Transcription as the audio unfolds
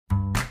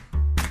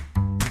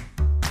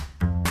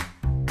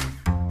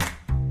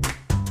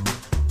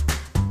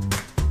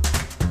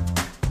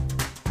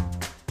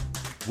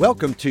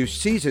Welcome to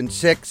Season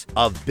 6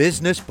 of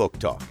Business Book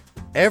Talk.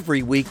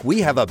 Every week,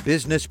 we have a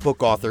business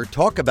book author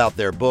talk about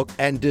their book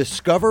and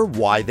discover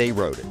why they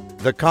wrote it.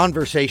 The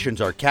conversations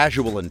are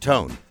casual in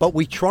tone, but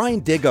we try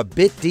and dig a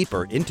bit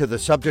deeper into the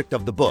subject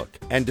of the book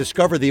and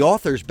discover the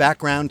author's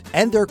background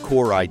and their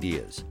core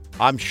ideas.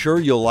 I'm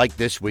sure you'll like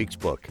this week's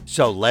book,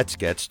 so let's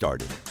get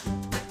started.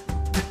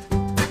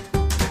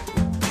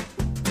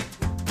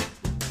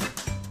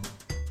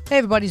 Hey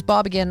everybody, it's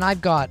Bob again, and I've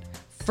got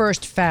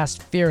First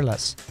Fast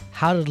Fearless,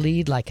 How to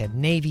Lead Like a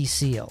Navy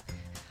SEAL.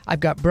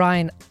 I've got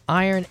Brian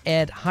Iron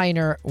Ed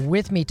Heiner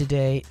with me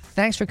today.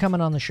 Thanks for coming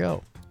on the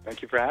show.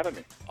 Thank you for having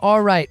me.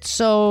 All right,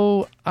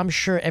 so I'm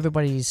sure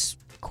everybody's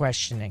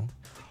questioning,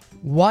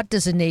 what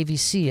does a Navy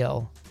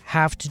SEAL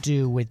have to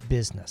do with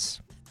business?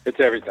 It's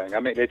everything. I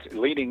mean, it's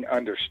leading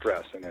under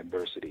stress and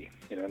adversity.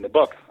 You know, in the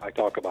book, I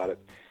talk about it,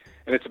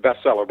 and it's a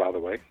bestseller, by the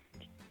way.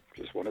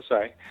 Just want to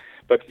say.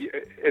 But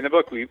in the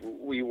book,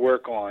 we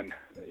work on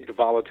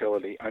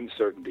volatility,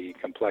 uncertainty,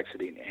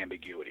 complexity, and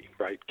ambiguity,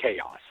 right?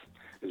 Chaos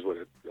is what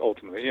it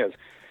ultimately is.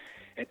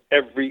 And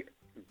every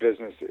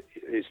business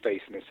is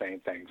facing the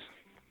same things.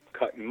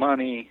 Cutting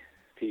money,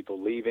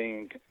 people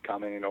leaving,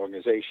 coming in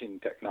organization,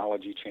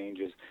 technology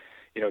changes.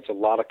 You know, it's a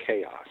lot of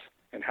chaos.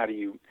 And how do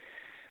you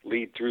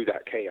lead through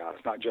that chaos?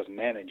 Not just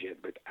manage it,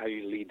 but how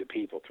you lead the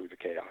people through the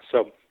chaos.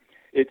 So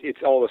it's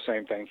all the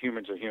same thing.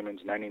 Humans are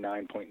humans.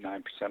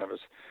 99.9% of us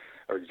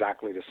are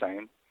exactly the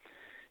same.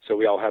 So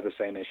we all have the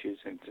same issues,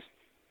 and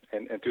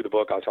through the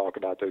book I'll talk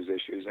about those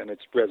issues, and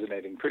it's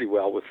resonating really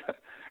well with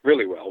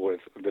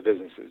the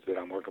businesses that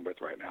I'm working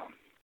with right now.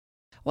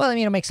 Well, I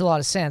mean, it makes a lot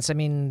of sense. I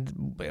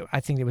mean,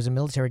 I think there was a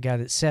military guy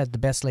that said the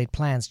best laid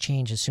plans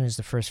change as soon as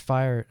the first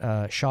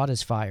shot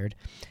is fired,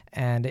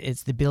 and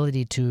it's the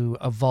ability to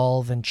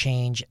evolve and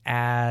change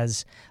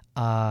as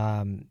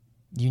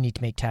you need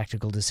to make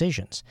tactical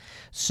decisions.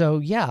 So,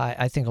 yeah,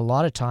 I think a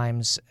lot of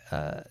times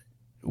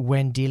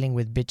when dealing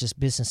with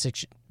business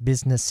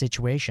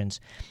situations,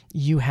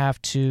 you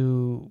have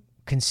to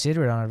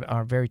consider it on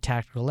a very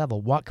tactical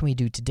level. What can we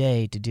do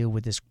today to deal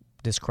with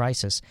this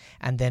crisis?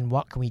 And then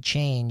what can we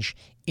change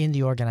in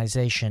the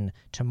organization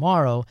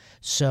tomorrow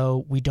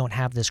so we don't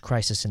have this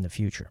crisis in the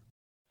future?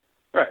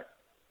 Right.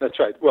 That's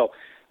right. Well,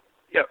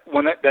 yeah,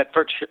 when that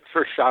first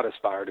shot is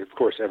fired, of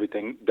course,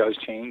 everything does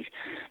change.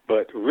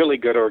 But really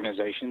good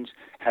organizations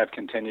have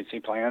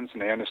contingency plans,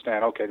 and they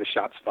understand, okay, the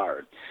shot's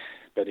fired.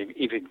 But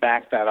if you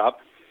back that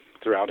up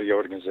throughout the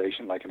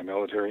organization, like in the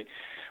military,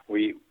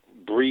 we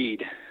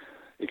breed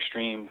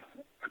extreme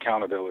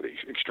accountability,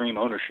 extreme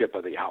ownership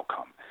of the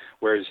outcome.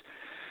 Whereas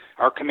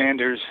our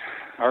commanders,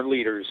 our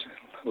leaders,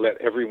 let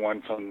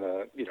everyone from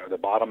the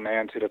bottom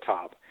man to the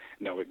top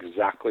know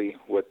exactly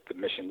what the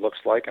mission looks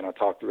like. And I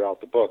talk throughout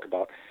the book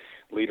about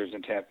leaders'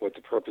 intent, what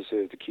the purpose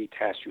is, the key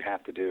tasks you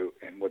have to do,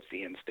 and what's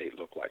the end state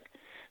look like.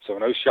 So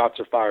when those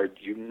shots are fired,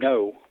 you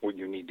know where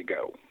you need to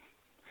go.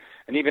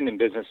 And even in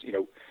business, you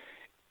know,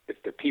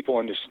 if the people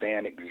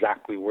understand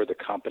exactly where the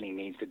company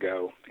needs to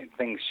go and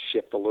things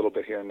shift a little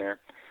bit here and there,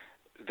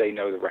 they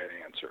know the right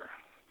answer.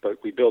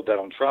 But we build that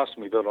on trust,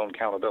 and we build it on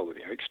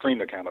accountability,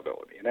 extreme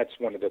accountability. And that's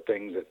one of the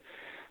things that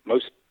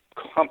most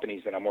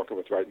companies that I'm working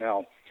with right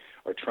now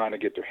are trying to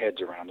get their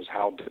heads around, is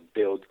how to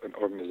build an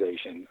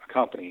organization, a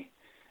company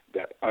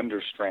that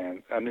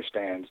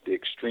understands the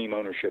extreme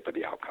ownership of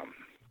the outcome.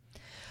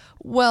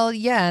 Well,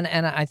 yeah,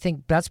 and I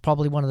think that's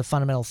probably one of the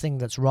fundamental things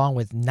that's wrong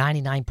with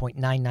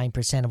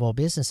 99.99% of all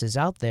businesses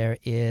out there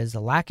is a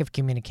lack of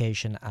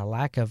communication, a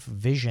lack of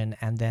vision,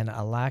 and then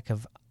a lack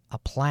of a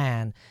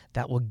plan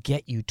that will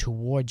get you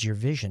towards your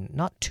vision.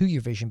 Not to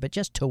your vision, but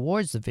just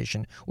towards the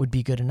vision would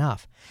be good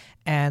enough.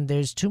 And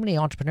there's too many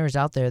entrepreneurs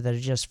out there that are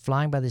just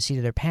flying by the seat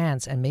of their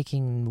pants and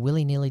making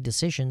willy-nilly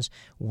decisions,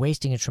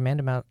 wasting a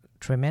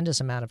tremendous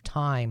amount of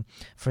time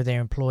for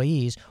their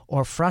employees,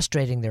 or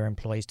frustrating their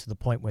employees to the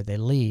point where they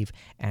leave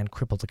and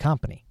cripple the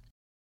company.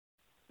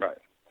 Right.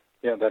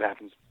 Yeah, that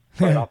happens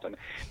quite often.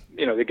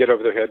 You know, they get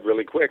over their head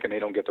really quick, and they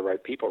don't get the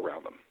right people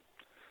around them.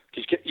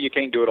 You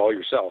can't do it all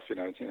yourself. You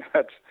know,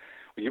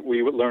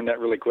 we learned that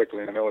really quickly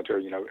in the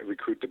military. You know,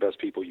 recruit the best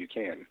people you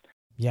can.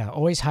 Yeah,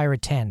 always hire a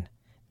 10.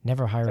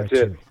 Never hire That's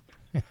a 2.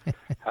 It.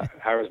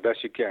 Hire as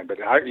best you can. But,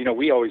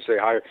 we always say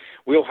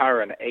we'll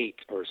hire an 8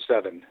 or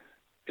 7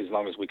 as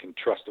long as we can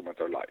trust them with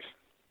our life.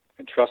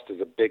 And trust is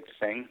a big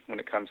thing when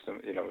it comes to,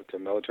 to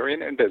military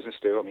and business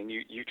too. I mean,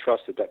 you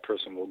trust that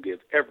person will give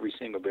every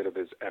single bit of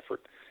his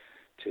effort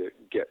to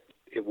get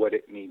what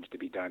it needs to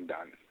be done.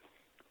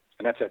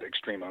 And that's that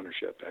extreme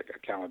ownership, that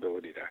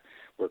accountability to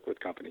work with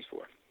companies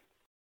for.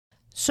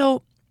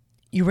 So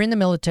you were in the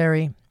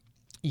military,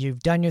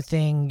 you've done your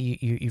thing,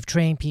 you've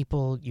trained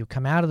people, you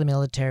come out of the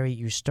military,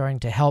 you're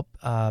starting to help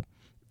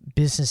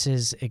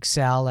businesses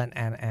excel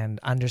and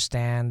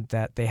understand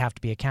that they have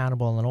to be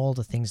accountable and all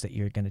the things that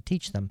you're going to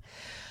teach them.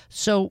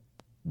 So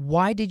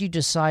why did you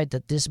decide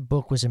that this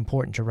book was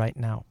important to write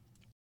now?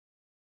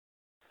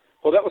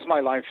 Well, that was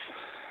my life,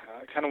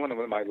 kind of one of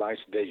my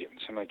life's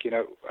visions. I'm like,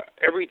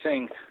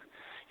 everything,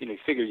 you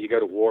figure you go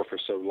to war for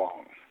so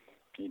long,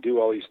 You do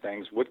all these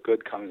things. What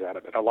good comes out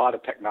of it? A lot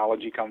of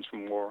technology comes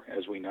from war,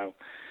 as we know.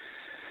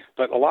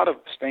 But a lot of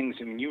things,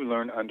 I mean, you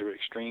learn under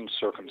extreme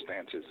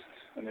circumstances,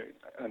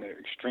 under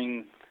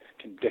extreme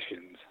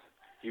conditions.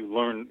 You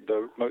learn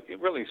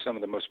really some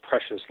of the most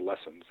precious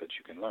lessons that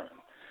you can learn.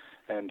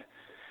 And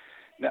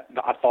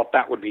I thought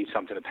that would be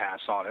something to pass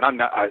on.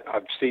 And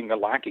I've seen the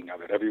lacking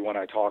of it. Everyone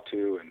I talk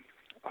to, and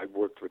I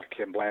worked with the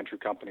Ken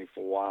Blanchard Company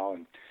for a while,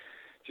 and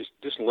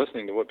just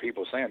listening to what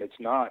people are saying, it's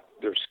not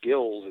their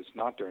skills, it's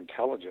not their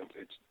intelligence,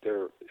 it's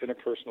their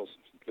interpersonal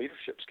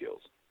leadership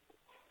skills.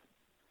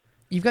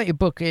 You've got your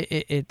book.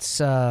 It's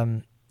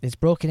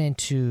broken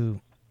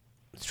into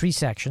 3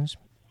 sections.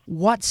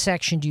 What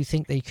section do you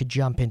think they could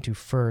jump into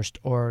first,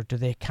 or do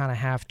they kind of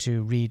have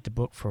to read the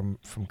book from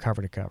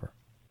cover to cover?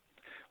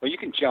 Well, you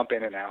can jump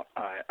in and out.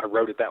 I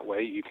wrote it that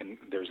way.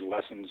 There's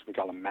lessons, we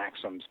call them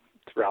maxims,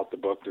 throughout the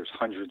book. There's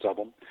hundreds of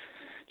them,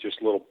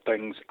 just little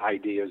things,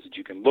 ideas that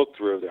you can look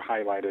through. They're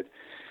highlighted.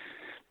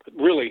 But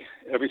really,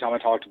 every time I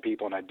talk to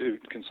people and I do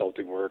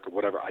consulting work or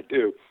whatever I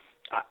do,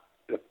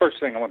 the first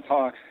thing I want to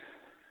talk,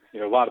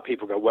 a lot of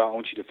people go, well, I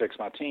want you to fix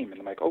my team. And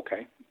I'm like,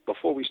 okay,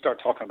 before we start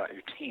talking about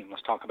your team,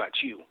 let's talk about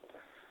you.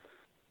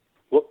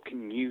 What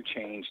can you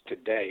change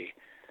today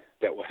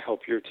that will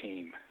help your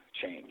team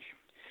change?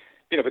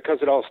 Because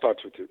it all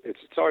starts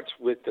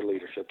with the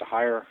leadership. The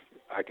higher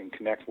I can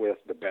connect with,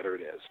 the better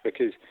it is,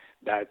 because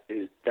that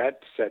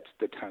sets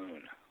the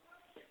tone,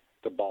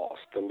 the boss,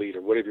 the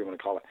leader, whatever you want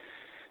to call it.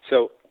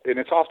 So, and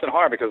it's often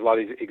hard because a lot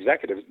of these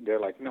executives,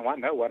 they're like, no, I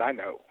know what I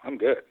know. I'm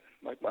good.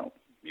 I'm like, well,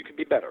 you can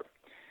be better.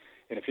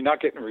 And if you're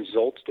not getting the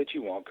results that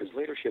you want, because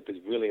leadership is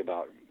really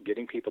about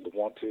getting people to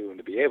want to and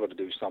to be able to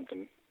do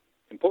something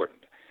important.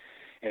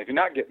 And if you're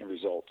not getting the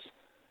results,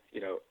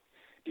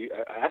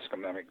 I ask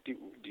them, do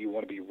you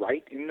want to be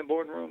right in the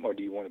boardroom, or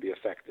do you want to be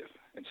effective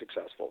and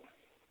successful?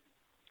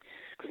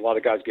 Because a lot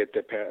of guys get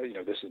their,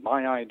 this is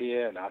my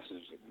idea and this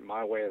is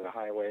my way or the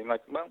highway. And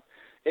like, well,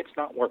 it's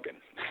not working.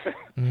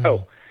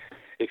 So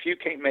if you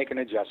can't make an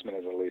adjustment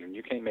as a leader, and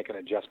you can't make an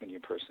adjustment in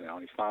your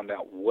personality, find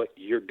out what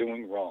you're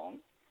doing wrong,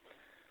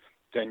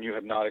 then you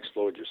have not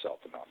explored yourself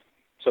enough.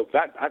 So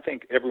that, I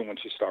think everyone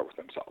should start with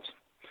themselves.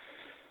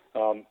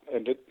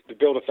 And to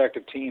build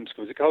effective teams,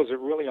 because it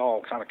really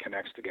all kind of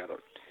connects together.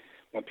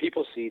 When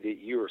people see that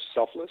you are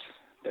selfless,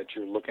 that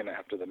you're looking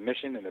after the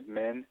mission and the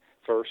men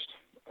first,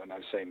 and I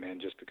say men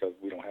just because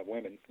we don't have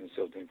women in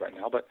SEAL teams right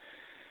now, but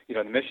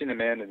the mission, the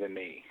men, and then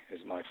me is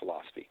my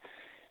philosophy.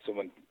 So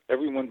when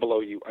everyone below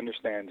you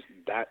understands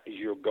that is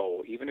your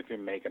goal, even if you're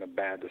making a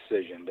bad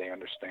decision, they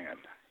understand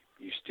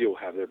you still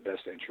have their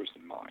best interest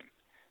in mind,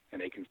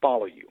 and they can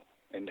follow you,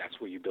 and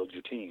that's where you build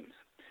your teams.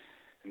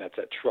 And that's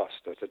that trust.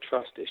 That's a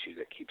trust issue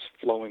that keeps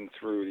flowing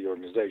through the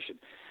organization.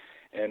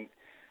 And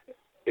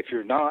if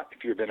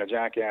you've been a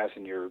jackass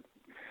and you're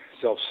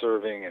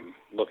self-serving and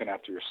looking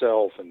after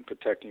yourself and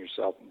protecting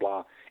yourself,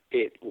 blah,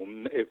 it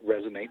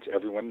resonates.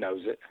 Everyone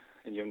knows it,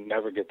 and you'll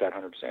never get that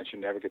 100%.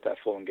 You'll never get that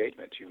full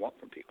engagement you want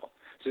from people.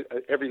 So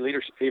every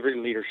leader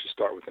should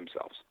start with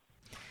themselves.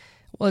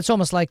 Well, it's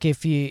almost like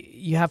if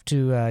you have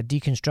to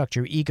deconstruct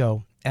your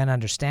ego and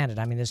understand it.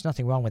 I mean, there's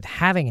nothing wrong with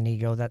having an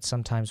ego. That's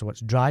sometimes what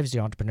drives the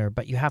entrepreneur,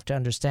 but you have to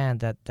understand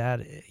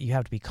that you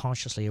have to be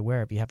consciously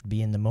aware of. You have to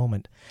be in the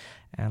moment,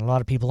 and a lot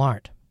of people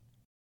aren't.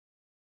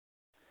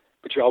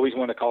 But you always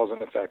want a cause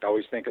and effect. I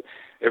always think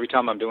every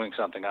time I'm doing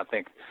something, I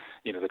think,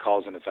 the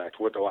cause and effect.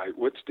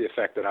 What's the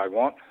effect that I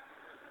want?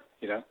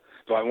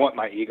 Do I want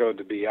my ego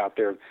to be out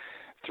there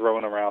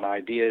throwing around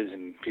ideas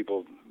and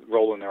people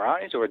rolling their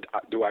eyes, or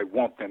do I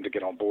want them to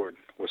get on board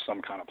with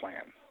some kind of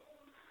plan?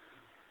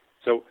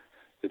 So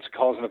it's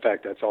cause and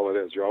effect. That's all it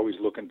is. You're always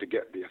looking to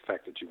get the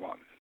effect that you want.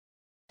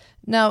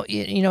 Now,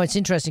 it's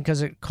interesting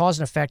because cause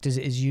and effect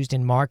is used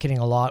in marketing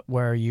a lot,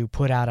 where you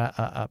put out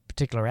a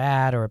particular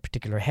ad or a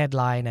particular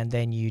headline, and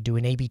then you do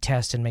an A/B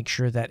test and make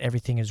sure that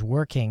everything is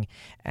working,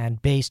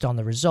 and based on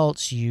the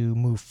results, you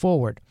move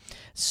forward.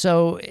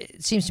 So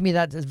it seems to me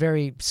that's a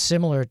very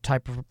similar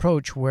type of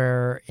approach,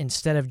 where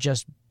instead of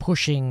just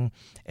pushing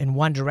in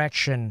one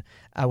direction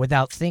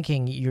without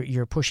thinking,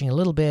 you're pushing a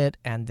little bit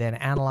and then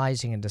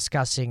analyzing and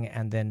discussing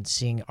and then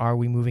seeing, are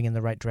we moving in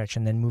the right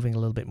direction, then moving a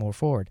little bit more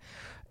forward.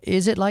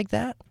 Is it like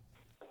that?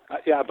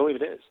 Yeah, I believe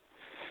it is.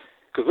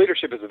 Because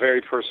leadership is a very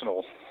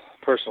personal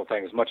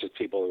thing. As much as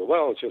people go,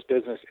 well, it's just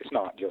business. It's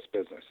not just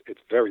business.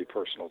 It's very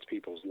personal. It's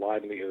people's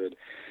livelihood.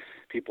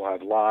 People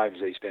have lives.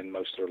 They spend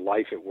most of their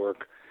life at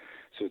work.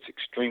 So it's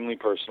extremely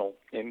personal.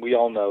 And we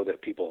all know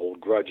that people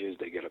hold grudges.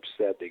 They get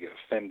upset. They get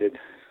offended.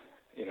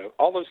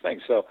 All those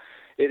things. So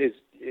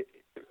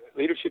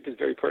leadership is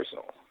very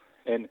personal.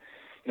 And,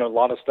 a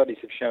lot of studies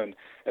have shown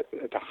at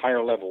the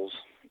higher levels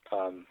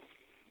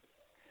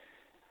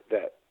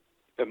that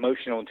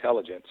emotional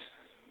intelligence,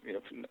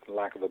 for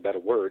lack of a better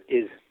word,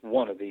 is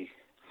one of the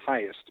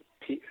highest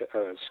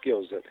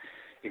skills that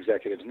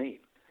executives need.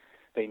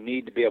 They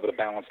need to be able to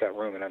balance that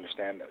room and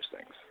understand those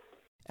things.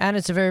 And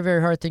it's a very,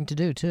 very hard thing to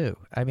do, too.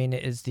 I mean,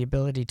 it's the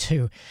ability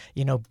to,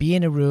 be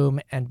in a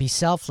room and be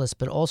selfless,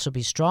 but also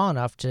be strong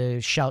enough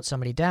to shout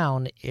somebody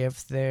down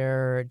if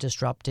they're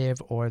disruptive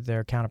or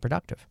they're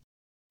counterproductive.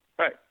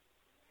 Right.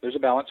 There's a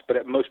balance,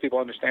 but most people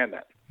understand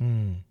that.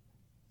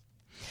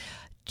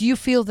 Do you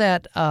feel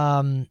that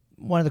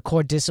one of the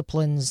core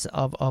disciplines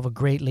of a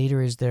great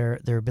leader is their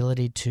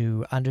ability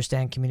to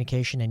understand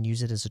communication and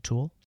use it as a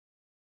tool?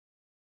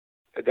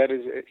 That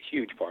is a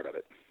huge part of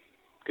it.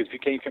 Because if you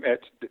can't,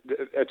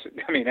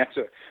 that's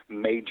a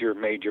major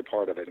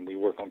part of it, and we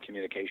work on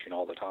communication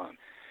all the time.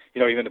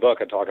 Even in the book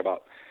I talk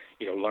about,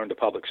 learn to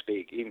public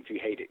speak. Even if you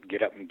hate it,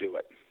 get up and do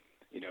it.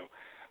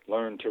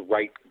 Learn to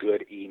write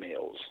good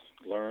emails.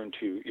 Learn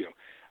to,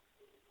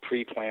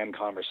 pre-plan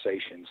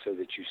conversations so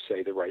that you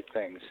say the right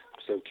things.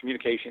 So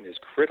communication is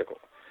critical.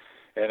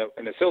 And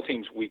in the SEAL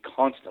teams, we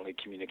constantly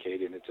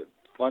communicate, and it's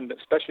one,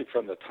 especially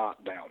from the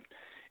top down,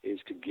 is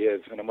to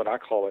give, and what I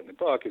call it in the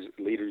book is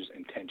leaders'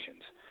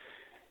 intentions.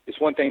 It's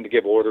one thing to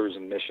give orders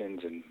and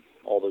missions and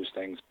all those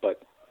things,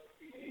 but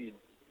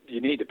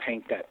you need to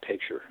paint that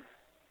picture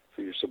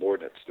for your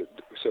subordinates.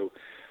 So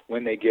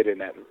when they get in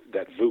that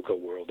VUCA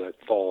world, that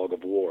fog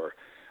of war,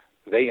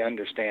 they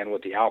understand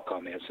what the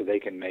outcome is so they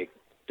can make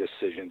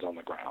decisions on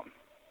the ground.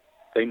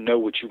 They know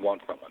what you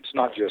want from them. It's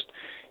not just,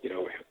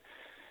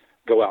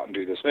 go out and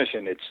do this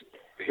mission. It's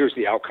here's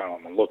the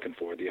outcome I'm looking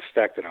for, the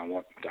effect that I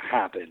want to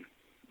happen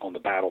on the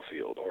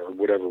battlefield or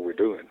whatever we're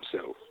doing.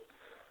 So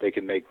they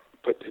can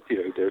put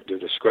their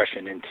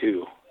discretion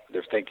into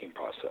their thinking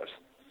process.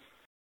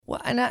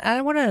 Well, and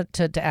I wanted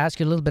to ask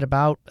you a little bit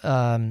about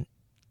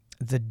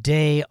the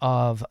day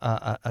of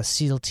a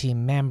SEAL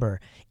team member.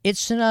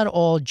 It's not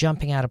all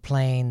jumping out of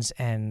planes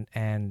and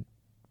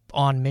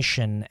on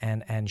mission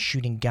and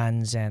shooting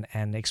guns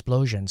and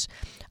explosions.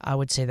 I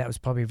would say that was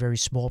probably a very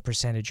small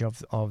percentage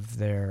of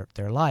their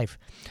life.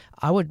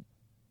 I would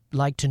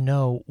like to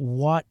know,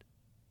 what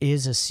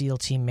is a SEAL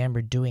team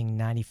member doing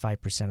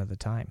 95% of the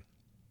time?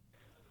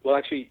 Well,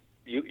 actually,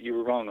 you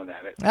were wrong on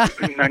that.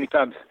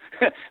 95%.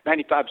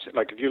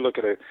 Like if you look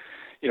at a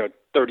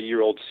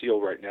 30-year-old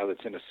SEAL right now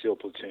that's in a SEAL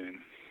platoon,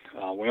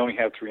 we only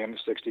have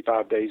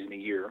 365 days in a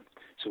year,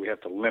 so we have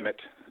to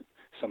limit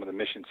some of the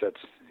mission sets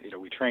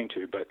we train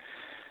to. But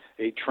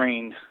they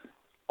train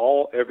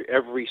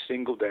every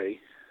single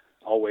day,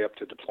 all the way up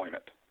to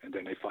deployment, and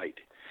then they fight,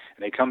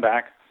 and they come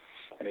back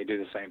and they do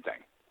the same thing.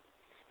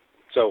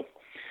 So,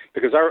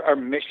 because our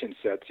mission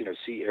sets,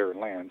 sea, air, and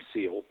land,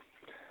 SEAL.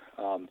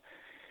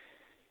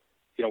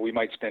 We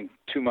might spend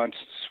 2 months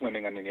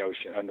swimming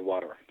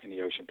underwater in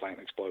the ocean,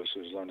 planting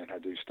explosives, learning how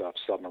to do stuff,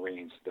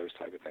 submarines, those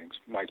type of things.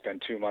 We might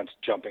spend 2 months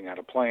jumping out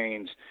of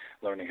planes,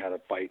 learning how to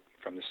fight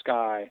from the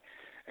sky,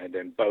 and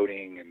then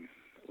boating and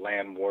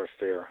land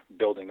warfare,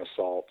 building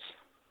assaults.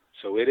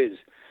 So it is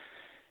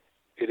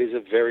a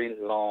very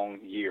long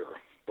year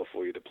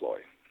before you deploy.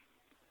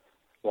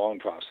 Long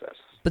process.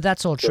 But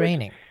that's all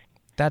training.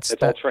 That's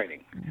all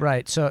training.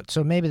 Right. So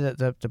maybe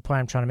the point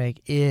I'm trying to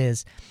make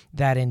is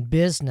that in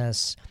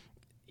business,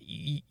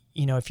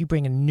 if you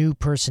bring a new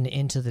person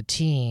into the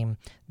team,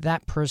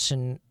 that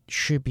person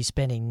should be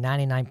spending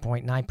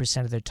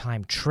 99.9% of their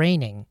time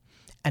training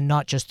and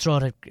not just throw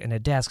it in a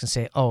desk and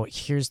say, oh,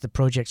 here's the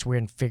projects we're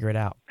in, figure it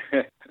out.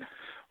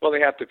 Well, they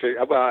have to figure.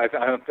 Well,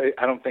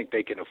 I don't think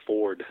they can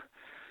afford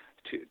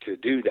to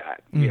do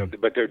that.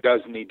 But there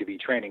does need to be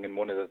training, and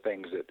one of the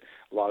things that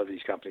a lot of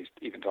these companies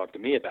even talk to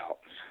me about,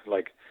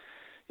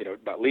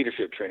 about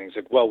leadership training, is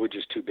like, well, we're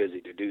just too busy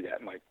to do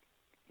that. I'm like,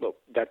 well,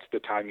 that's the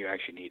time you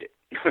actually need it.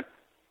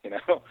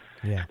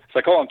 Yeah. It's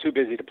like, oh, I'm too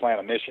busy to plan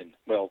a mission.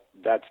 Well,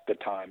 that's the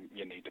time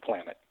you need to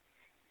plan it.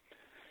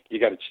 You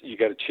got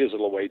to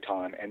chisel away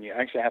time, and you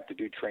actually have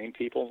to train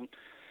people.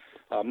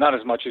 Not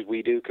as much as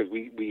we do, because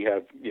we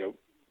have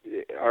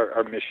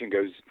our mission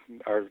goes,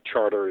 our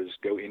charter is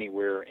go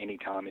anywhere,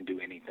 anytime, and do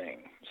anything.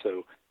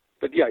 So,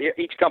 but yeah,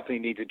 each company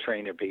needs to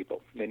train their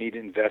people. They need to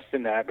invest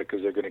in that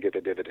because they're going to get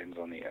the dividends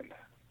on the end.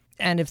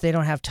 And if they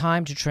don't have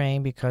time to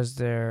train because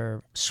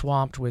they're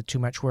swamped with too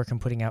much work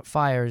and putting out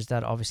fires,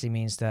 that obviously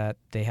means that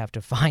they have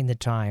to find the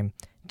time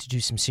to do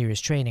some serious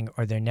training,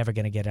 or they're never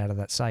going to get out of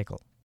that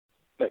cycle.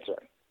 That's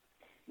right.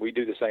 We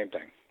do the same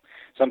thing.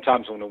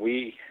 Sometimes when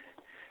we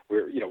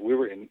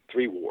were in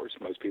 3 wars.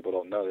 Most people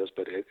don't know this,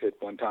 but at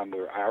one time we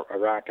were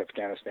Iraq,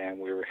 Afghanistan.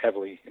 We were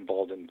heavily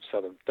involved in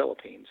southern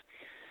Philippines,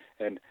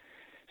 and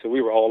so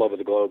we were all over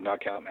the globe, not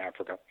counting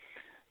Africa.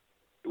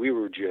 We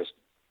were just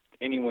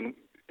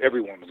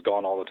everyone was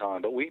gone all the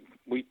time, but we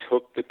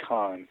took the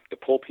time to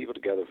pull people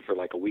together for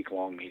like a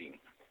week-long meeting.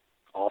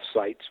 Off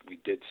sites, we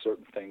did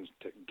certain things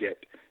to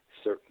get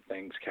certain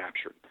things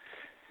captured.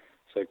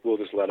 It's like we'll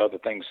just let other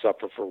things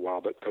suffer for a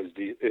while, but because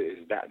it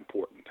is that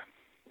important.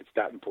 It's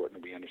that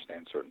important that we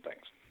understand certain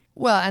things.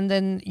 Well, and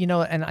then,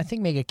 and I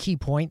think make a key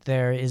point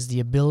there is the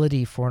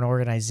ability for an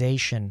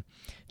organization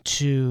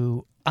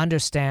to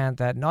understand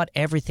that not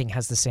everything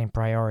has the same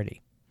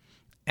priority.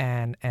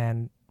 And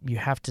you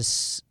have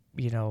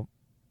to,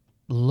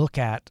 look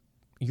at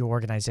your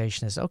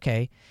organization as,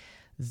 okay,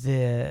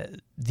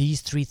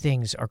 these three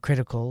things are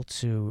critical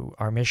to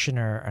our mission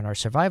and our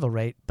survival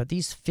rate, but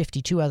these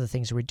 52 other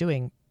things we're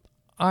doing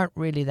aren't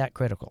really that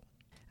critical.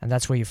 And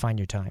that's where you find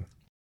your time.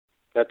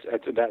 That's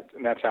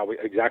how we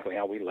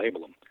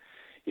label them.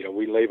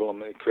 We label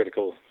them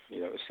critical,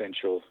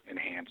 essential,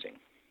 enhancing.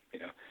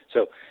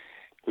 So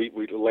we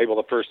label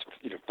the first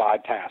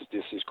 5 tasks.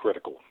 This is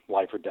critical.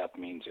 Life or death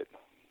means it.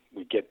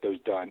 We get those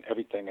done.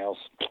 Everything else,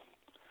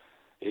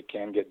 it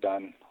can get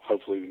done.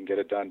 Hopefully we can get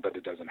it done, but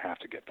it doesn't have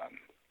to get done.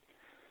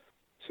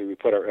 So we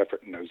put our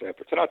effort in those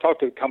efforts. And I talk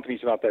to companies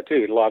about that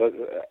too.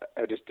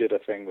 I just did a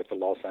thing with the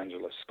Los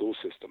Angeles school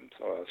system,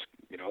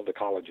 the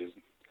colleges,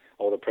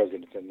 all the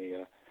presidents and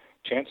the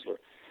chancellor.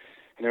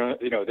 And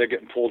they're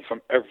getting pulled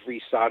from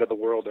every side of the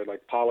world. They're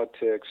like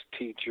politics,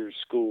 teachers,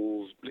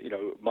 schools,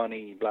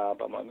 money, blah,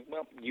 blah, blah.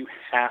 Well, you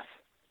have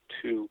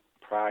to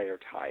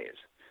prioritize.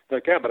 They're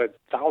like, yeah, but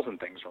 1,000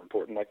 things are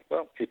important. Like,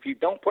 well, if you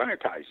don't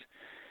prioritize,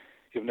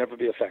 you'll never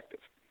be effective.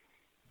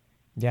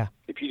 Yeah.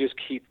 If you just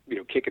keep,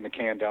 kicking the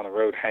can down the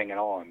road, hanging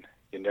on,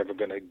 you're never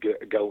going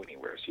to go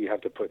anywhere. So you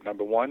have to put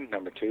number 1,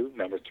 number 2,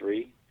 number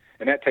 3,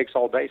 and that takes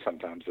all day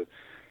sometimes to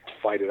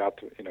fight it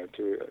out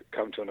to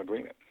come to an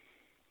agreement.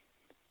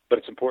 But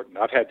it's important.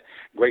 I've had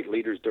great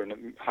leaders during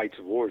the heights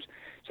of wars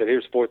said,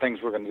 "Here's 4 things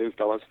we're going to do,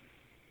 fellas.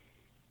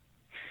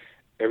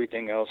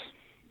 Everything else,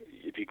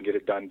 if you can get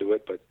it done, do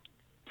it, but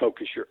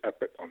focus your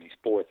effort on these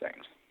 4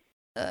 things."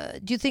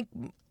 Do you think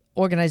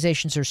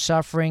organizations are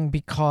suffering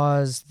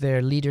because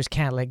their leaders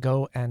can't let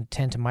go and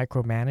tend to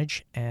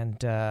micromanage?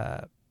 And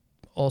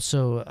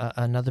also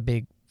another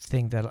big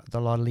thing that a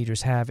lot of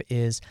leaders have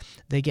is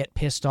they get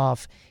pissed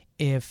off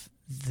if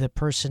the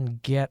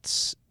person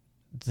gets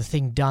the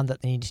thing done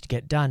that they needed to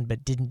get done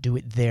but didn't do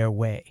it their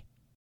way.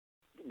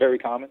 Very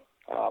common.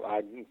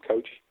 I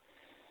coach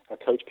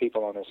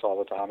people on this all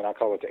the time, and I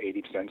call it the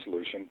 80%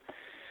 solution.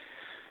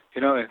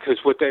 Because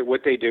what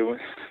they do,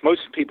 most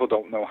people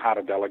don't know how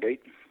to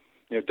delegate.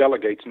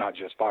 Delegate's not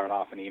just firing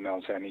off an email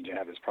and saying, "I need you to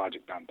have this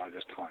project done by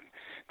this time."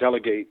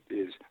 Delegate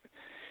is,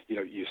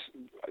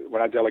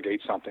 when I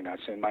delegate something, I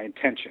send my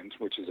intentions,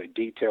 which is a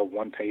detailed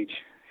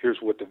 1-page. Here's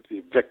what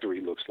the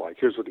victory looks like.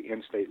 Here's what the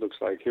end state looks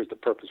like. Here's the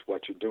purpose of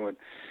what you're doing,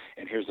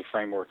 and here's the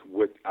framework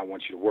what I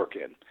want you to work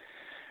in.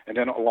 And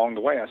then along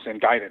the way, I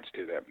send guidance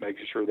to them,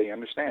 making sure they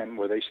understand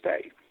where they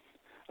stay.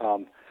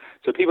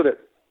 So people that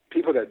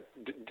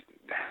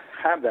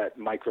have that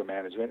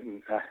micromanagement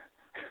and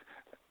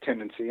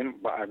tendency, and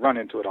I run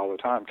into it all the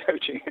time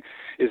coaching,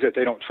 is that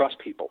they don't trust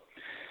people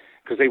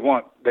because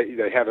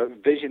they have a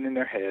vision in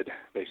their head.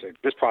 They say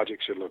this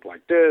project should look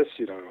like this,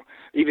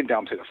 even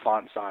down to the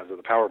font size of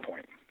the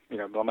PowerPoint.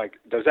 I'm like,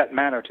 does that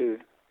matter to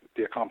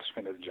the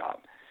accomplishment of the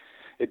job?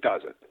 It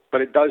doesn't, but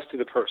it does to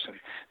the person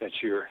that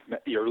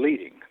you're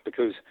leading,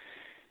 because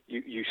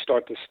you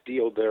start to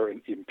steal their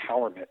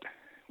empowerment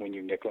when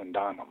you nickel and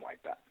dime them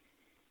like that.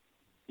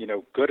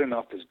 Good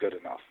enough is good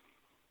enough.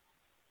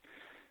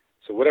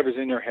 So whatever's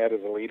in your head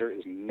as a leader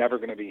is never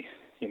going to be.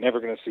 You're never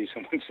going to see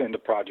someone send a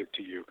project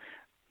to you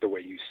the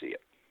way you see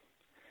it.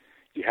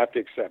 You have to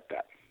accept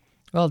that.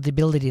 Well, the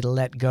ability to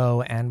let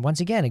go, and once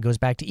again, it goes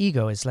back to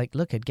ego. It's like,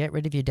 look, get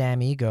rid of your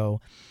damn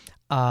ego,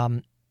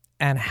 and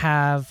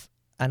have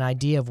an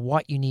idea of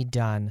what you need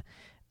done.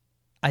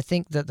 I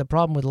think that the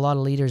problem with a lot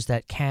of leaders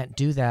that can't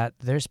do that,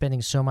 they're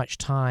spending so much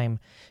time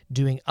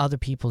doing other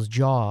people's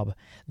job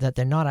that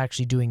they're not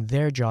actually doing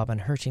their job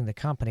and hurting the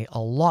company a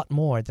lot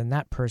more than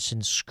that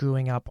person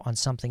screwing up on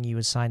something you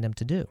assigned them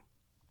to do.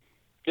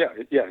 Yeah,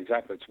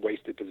 exactly. It's a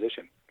wasted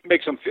position. It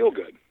makes them feel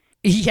good.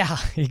 Yeah,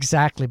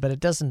 exactly. But it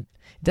doesn't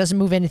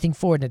move anything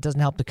forward, and it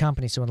doesn't help the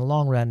company. So in the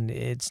long run,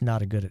 it's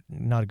not a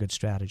good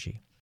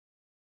strategy.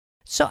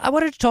 So I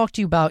wanted to talk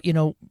to you about,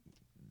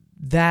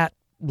 that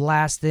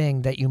last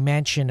thing that you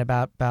mentioned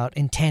about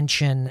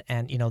intention,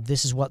 and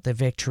this is what the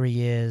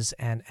victory is,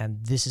 and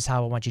this is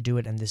how I want you to do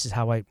it, and this is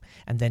how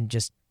and then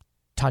just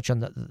touch on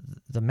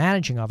the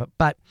managing of it.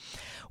 But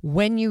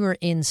when you were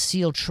in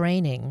SEAL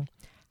training,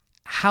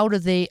 how do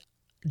they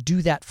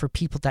do that for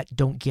people that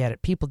don't get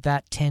it? People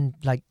that tend,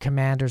 like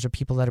commanders or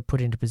people that are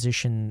put into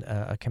position,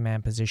 a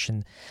command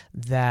position,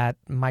 that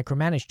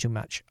micromanage too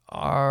much.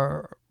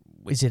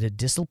 Is it a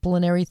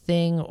disciplinary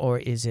thing, or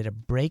is it a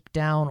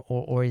breakdown,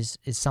 or is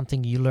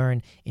something you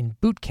learn in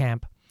boot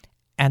camp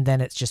and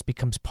then it just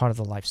becomes part of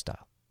the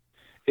lifestyle?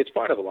 It's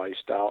part of the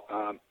lifestyle.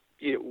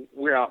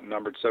 We're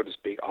outnumbered, so to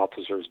speak,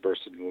 officers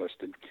versus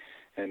enlisted.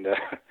 And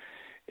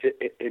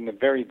in the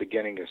very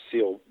beginning of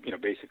SEAL,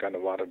 basic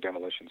underwater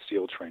demolition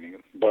SEAL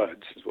training,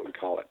 BUDS is what we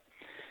call it,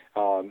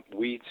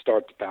 we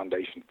start the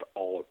foundation for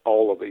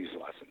all of these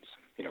lessons.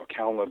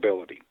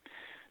 Accountability.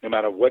 No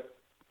matter what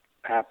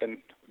happened,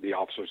 the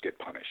officers get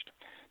punished.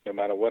 No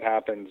matter what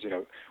happens,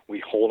 we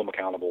hold them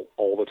accountable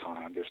all the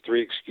time. There's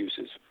 3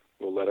 excuses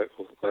we'll let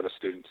a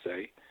student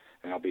say,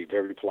 and I'll be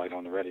very polite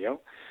on the radio.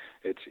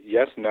 It's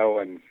yes, no,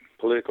 and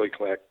politically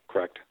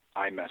correct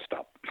I messed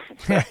up.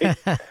 Right?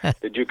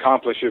 Did you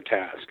accomplish your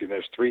task? And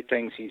there's three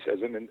things he says,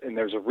 and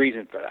there's a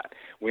reason for that.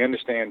 We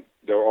understand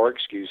there are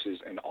excuses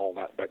and all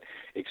that, but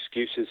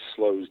excuses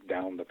slows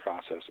down the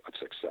process of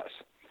success.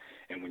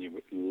 And when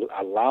you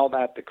allow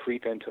that to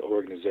creep into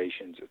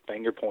organizations,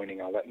 finger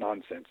pointing, all that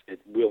nonsense, it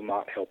will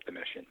not help the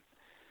mission.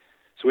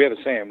 So we have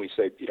a saying, we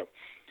say,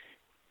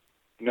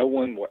 no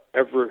one will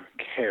ever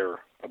care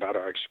about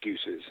our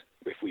excuses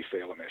if we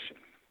fail a mission.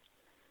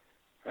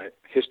 Right?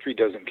 History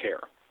doesn't care.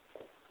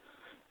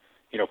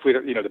 If we,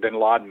 the Bin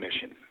Laden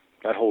mission,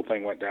 that whole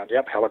thing went down.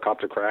 Yep,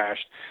 helicopter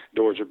crashed,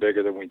 doors are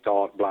bigger than we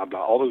thought, blah,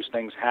 blah. All those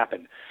things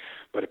happened.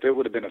 But if it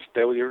would have been a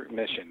failure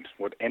mission,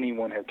 would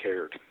anyone have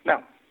cared?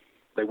 No,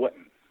 they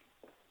wouldn't.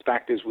 The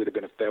fact is, we'd have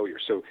been a failure.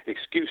 So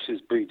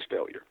excuses breeds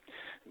failure.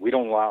 We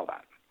don't allow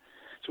that.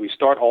 So we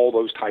start all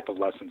those type of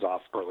lessons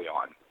off early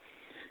on.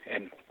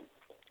 And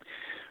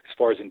as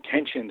far as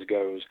intentions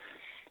goes,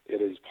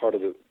 it is part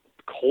of the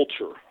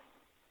culture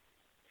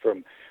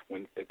from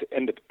when at the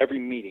end of every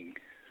meeting,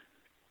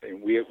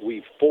 and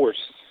we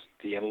force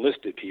the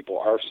enlisted people,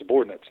 our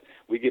subordinates,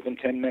 we give them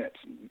 10 minutes,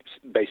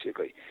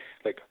 basically.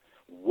 Like,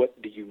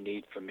 what do you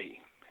need from me?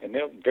 And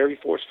they're very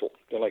forceful.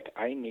 They're like,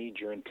 I need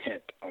your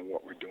intent on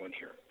what we're doing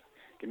here.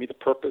 Give me the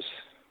purpose.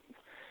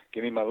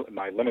 Give me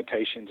my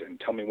limitations and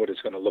tell me what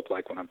it's going to look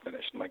like when I'm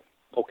finished. I'm like,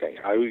 okay,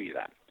 I owe you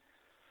that.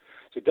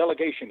 So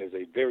delegation is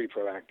a very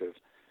proactive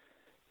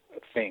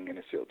thing in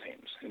the SEAL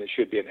teams, and it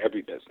should be in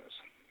every business.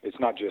 It's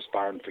not just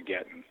fire and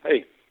forget. And,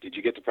 hey, did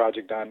you get the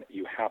project done?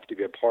 You have to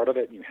be a part of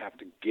it, and you have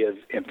to give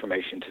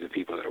information to the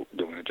people that are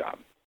doing the job.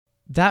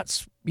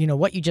 That's,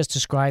 what you just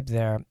described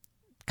there.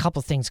 A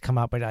couple things come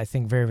up, but I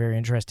think very, very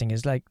interesting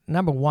is like,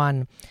 number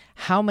one,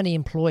 how many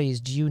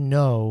employees do you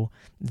know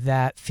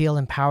that feel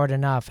empowered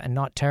enough and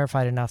not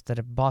terrified enough that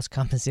if a boss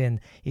comes in,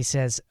 he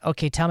says,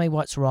 okay, tell me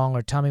what's wrong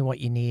or tell me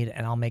what you need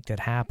and I'll make that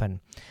happen.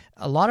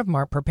 A lot of them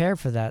aren't prepared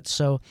for that.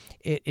 So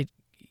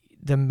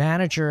the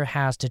manager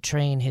has to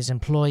train his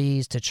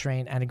employees to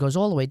train, and it goes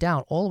all the way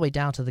down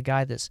to the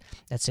guy that's,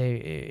 let's say,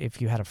 if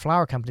you had a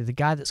flower company, the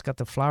guy that's got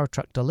the flower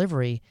truck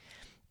delivery,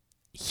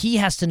 he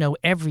has to know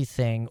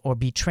everything or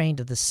be trained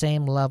at the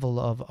same level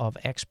of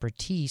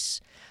expertise.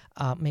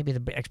 Maybe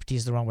the expertise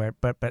is the wrong word,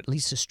 but at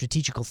least the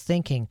strategical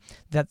thinking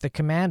that the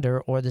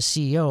commander or the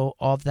CEO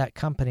of that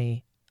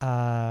company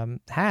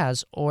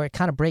has, or it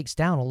kind of breaks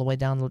down all the way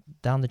down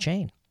the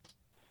chain.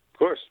 Of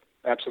course.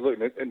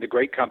 Absolutely. And the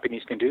great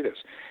companies can do this.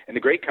 And the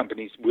great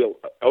companies will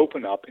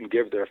open up and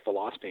give their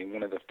philosophy. And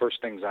one of the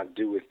first things I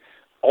do with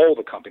all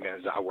the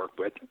companies I work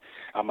with,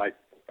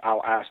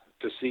 I'll ask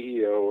the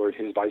CEO or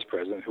his vice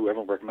president, whoever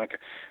I'm working with,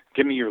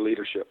 give me your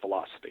leadership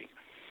philosophy.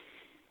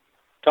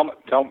 Tell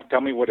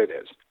me what it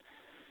is.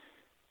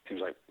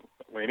 He's like,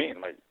 what do you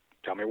mean? Like,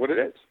 tell me what it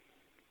is.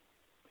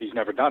 He's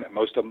never done it.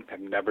 Most of them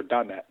have never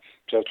done that.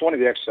 So it's one of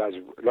the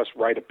exercises. Let's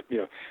write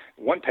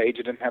one page.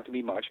 It doesn't have to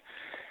be much.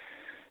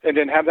 And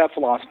then have that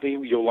philosophy.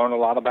 You'll learn a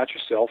lot about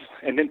yourself,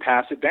 and then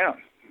pass it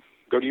down.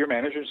 Go to your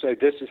manager and say,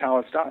 this is how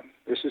it's done.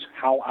 This is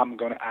how I'm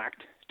going to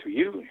act to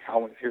you.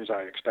 Here's what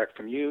I expect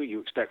from you. You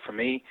expect from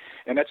me.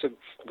 And that's a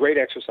great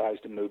exercise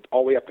to move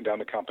all the way up and down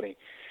the company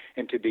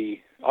and to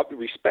be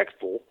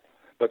respectful,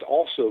 but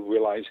also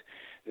realize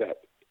that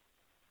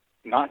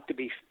not to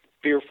be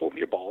fearful of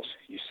your boss.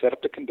 You set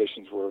up the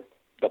conditions where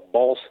the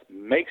boss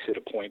makes it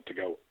a point to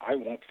go, I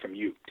want from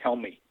you. Tell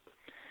me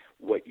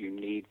what you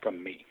need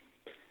from me.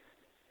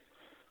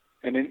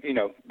 And then,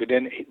 but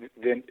then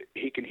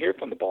he can hear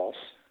from the boss,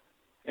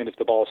 and if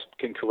the boss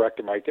can correct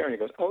him right there, and he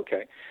goes, oh,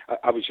 okay,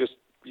 I was just,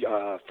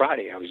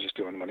 Friday, I was just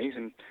doing one of these,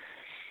 and,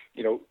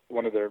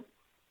 one of their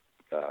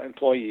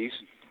employees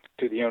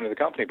to the owner of the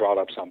company brought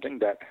up something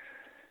that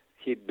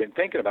he'd been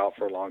thinking about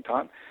for a long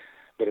time,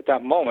 but at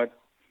that moment,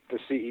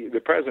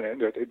 the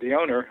president, the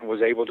owner,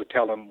 was able to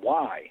tell him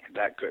why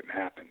that couldn't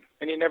happen,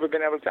 and he'd never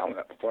been able to tell him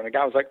that before, and the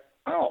guy was like,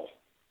 oh,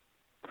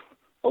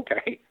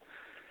 okay.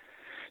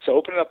 So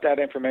opening up that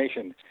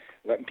information,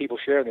 letting people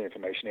share the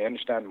information, they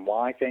understand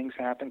why things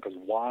happen, because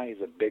why is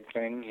a big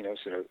thing,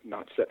 so they're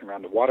not sitting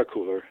around the water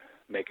cooler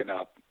making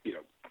up,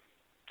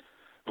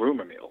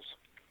 rumor mills.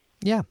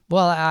 Yeah,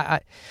 well,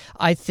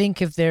 I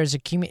think if there's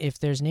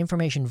an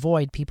information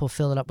void, people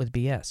fill it up with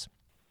BS.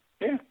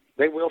 Yeah,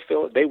 they will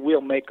fill it. They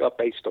will make up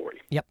a story.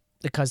 Yep.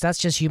 Because that's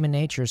just human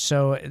nature.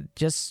 So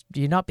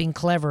you're not being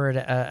clever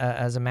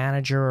as a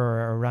manager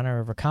or a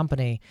runner of a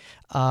company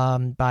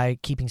by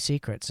keeping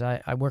secrets.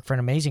 I work for an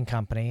amazing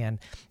company, and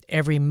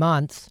every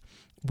month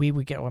we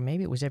would get, or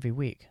maybe it was every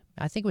week.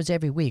 I think it was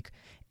every week.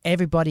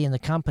 Everybody in the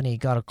company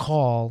got a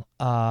call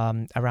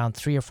around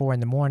 3 or 4 in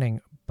the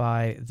morning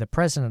by the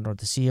president or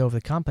the CEO of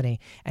the company,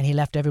 and he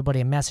left everybody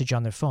a message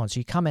on their phone.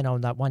 So you come in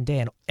on that one day,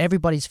 and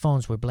everybody's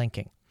phones were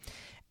blinking.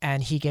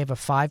 And he gave a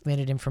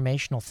 5-minute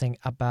informational thing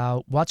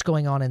about what's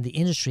going on in the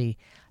industry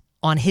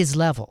on his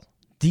level.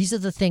 These are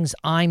the things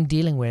I'm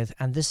dealing with,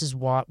 and this is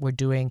what we're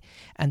doing.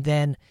 And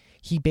then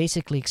he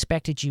basically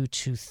expected you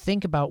to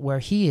think about where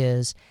he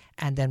is,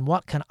 and then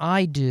what can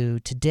I do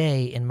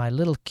today in my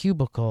little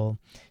cubicle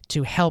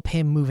to help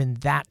him move in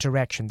that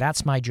direction.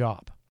 That's my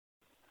job.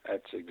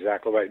 That's exactly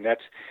exactly right. And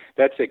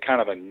that's a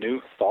kind of a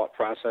new thought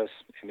process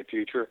in the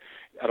future.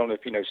 I don't know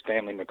if you know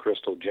Stanley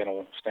McChrystal,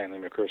 General Stanley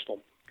McChrystal.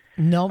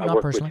 No, I not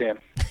worked personally.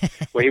 with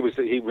him. Well,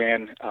 he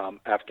ran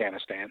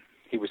Afghanistan.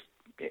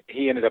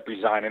 He ended up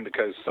resigning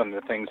because some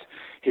of the things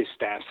his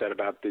staff said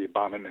about the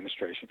Obama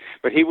administration.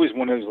 But he was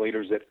one of those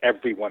leaders that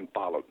everyone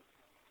followed.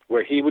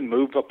 Where he would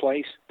move a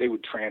place, they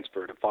would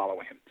transfer to follow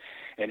him.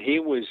 And he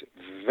was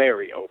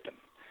very open.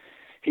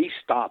 He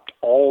stopped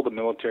all the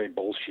military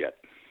bullshit.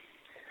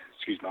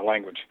 Excuse my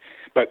language.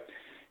 But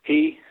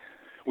we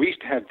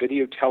used to have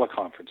video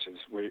teleconferences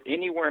where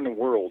anywhere in the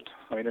world,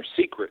 I mean, they're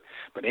secret,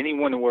 but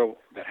anyone in the world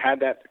that had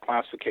that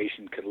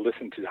classification could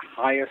listen to the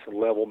highest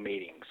level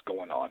meetings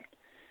going on.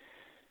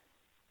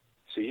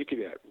 So you could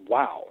be like,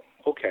 wow,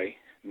 okay,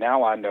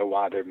 now I know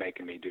why they're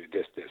making me do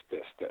this.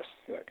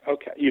 You're like,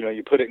 okay,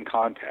 you put it in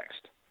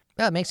context.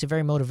 Well, it makes it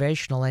very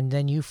motivational, and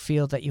then you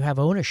feel that you have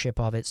ownership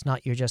of it. It's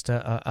not you're just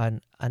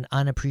an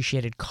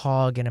unappreciated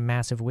cog in a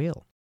massive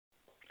wheel.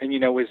 And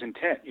his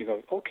intent, you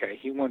go, okay,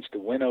 he wants to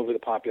win over the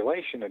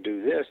population and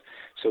do this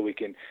so we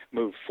can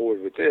move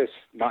forward with this,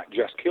 not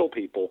just kill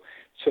people.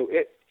 So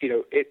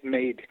it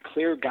made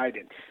clear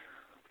guidance.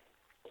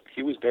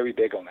 He was very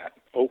big on that,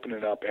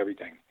 opening up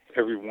everything.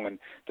 Everyone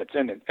that's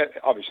in it,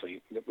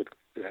 obviously, that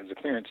has a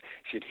clearance,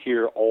 should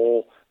hear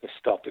all the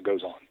stuff that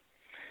goes on.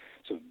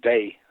 So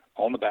they,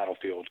 on the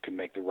battlefield, can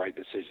make the right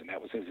decision.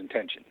 That was his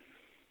intention.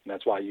 And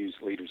that's why I use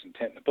leader's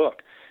intent in the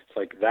book. It's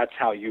like that's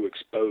how you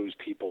expose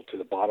people to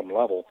the bottom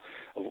level.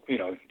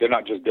 They're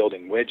not just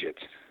building widgets.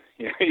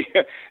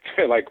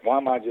 They're like, why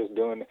am I just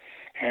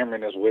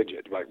hammering this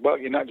widget? Like, well,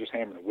 you're not just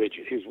hammering a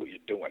widget. Here's what you're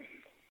doing.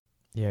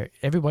 Yeah,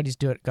 everybody's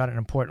got an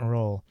important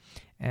role.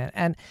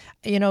 And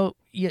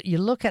you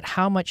look at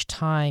how much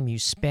time you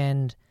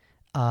spend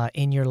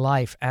in your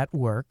life at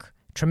work,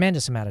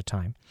 tremendous amount of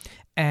time.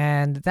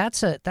 And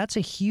that's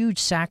a huge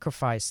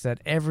sacrifice that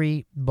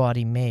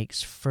everybody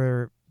makes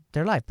for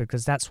their life,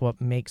 because that's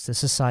what makes the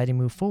society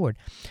move forward.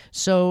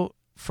 So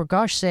for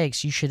gosh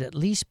sakes, you should at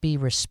least be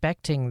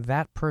respecting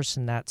that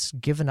person that's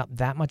given up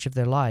that much of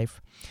their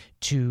life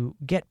to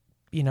get,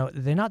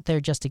 they're not there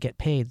just to get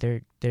paid.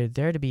 They're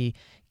there to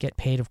get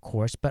paid, of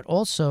course, but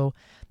also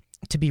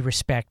to be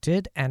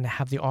respected and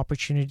have the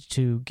opportunity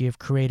to give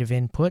creative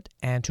input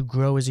and to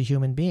grow as a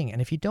human being.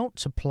 And if you don't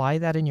supply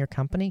that in your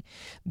company,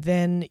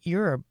 then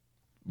you're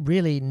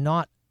really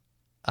not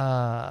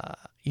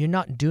you're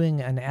not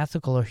doing an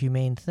ethical or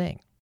humane thing.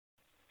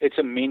 It's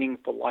a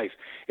meaningful life.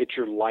 It's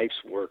your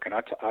life's work. And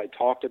I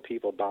talk to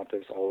people about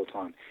this all the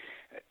time.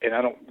 And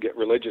I don't get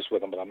religious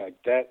with them, but I'm like,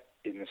 that,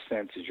 in a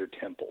sense, is your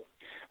temple.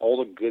 All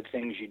the good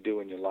things you do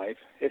in your life,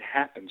 it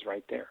happens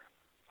right there.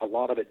 A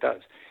lot of it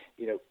does.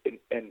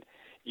 And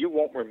you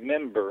won't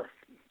remember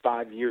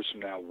 5 years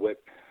from now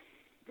what,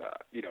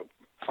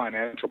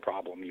 financial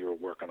problem you were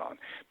working on,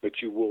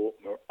 but you will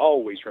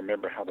always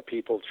remember how the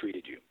people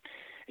treated you.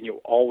 And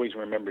you'll always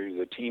remember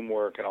the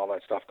teamwork and all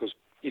that stuff, because,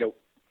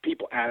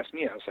 people ask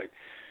me, I was like,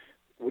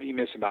 what do you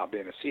miss about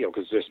being a SEAL?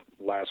 Because just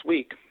last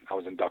week, I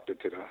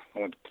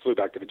flew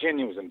back to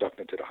Virginia, was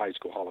inducted to the High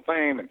School Hall of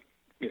Fame, and,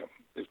 it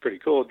was pretty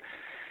cool.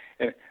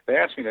 And they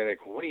asked me, they're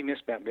like, what do you miss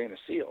about being a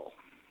SEAL?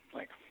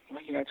 Like, well,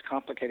 it's a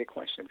complicated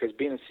question, because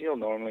being a SEAL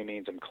normally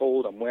means I'm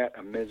cold, I'm wet,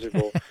 I'm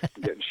miserable,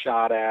 I'm getting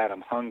shot at,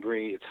 I'm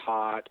hungry, it's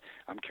hot,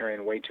 I'm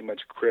carrying way too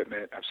much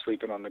equipment, I'm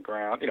sleeping on the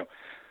ground,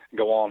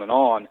 go on and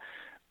on.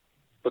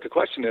 But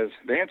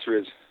the answer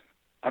is,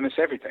 I miss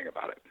everything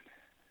about it.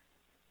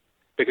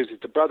 Because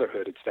it's the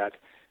brotherhood, it's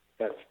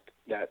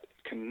that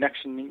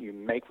connection you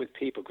make with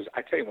people. Because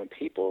I tell you, when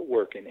people are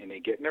working and they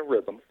get in a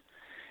rhythm,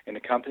 and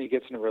the company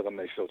gets in a rhythm,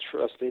 they feel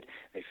trusted,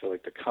 they feel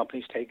like the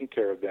company's taking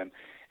care of them,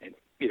 and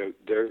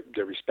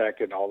they're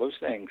respected and all those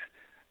things,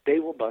 they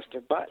will bust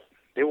their butt.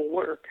 They will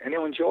work, and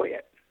they'll enjoy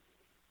it.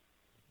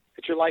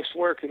 It's your life's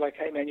work. You're like,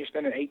 hey, man, you're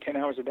spending 8-10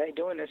 hours a day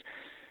doing this.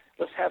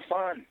 Let's have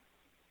fun.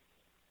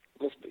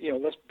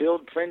 Let's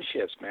build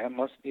friendships, man.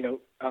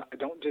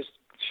 Don't just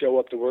show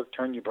up to work,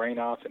 turn your brain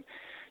off, and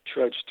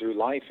trudge through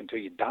life until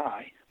you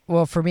die.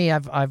 Well, for me,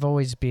 I've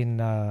always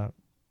been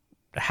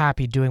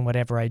happy doing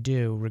whatever I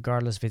do,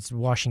 regardless if it's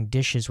washing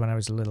dishes when I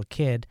was a little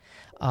kid,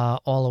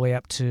 all the way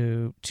up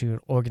to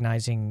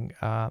organizing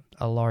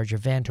a large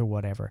event or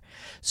whatever.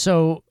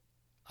 So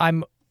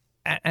I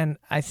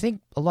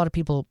think a lot of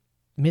people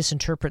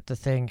misinterpret the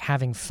thing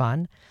having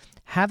fun.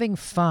 Having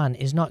fun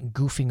is not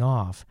goofing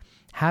off.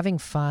 Having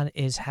fun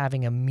is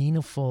having a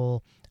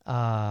meaningful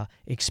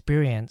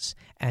experience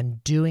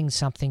and doing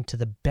something to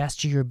the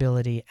best of your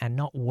ability and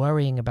not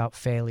worrying about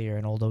failure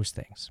and all those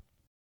things.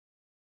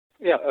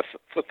 Yeah,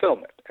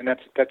 fulfillment, and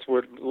that's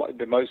where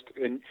the most.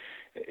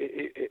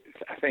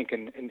 I think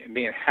in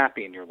being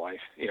happy in your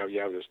life, you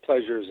have those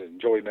pleasures and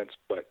enjoyments,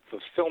 but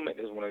fulfillment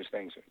is one of those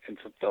things. And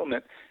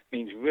fulfillment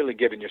means really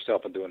giving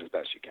yourself and doing as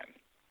best you can.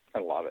 I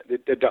love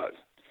it. It does,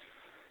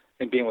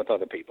 and being with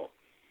other people.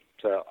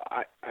 So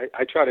I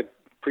try to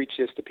preach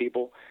this to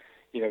people.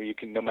 You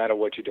can, no matter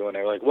what you're doing,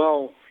 they're like,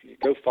 well,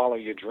 go follow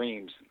your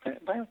dreams.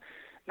 Well,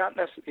 not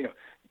necessarily.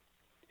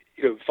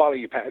 Follow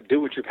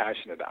do what you're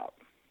passionate about.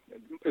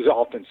 is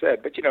often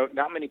said. But,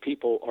 not many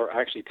people are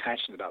actually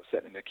passionate about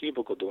sitting in a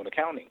cubicle doing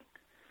accounting.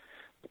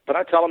 But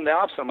I tell them the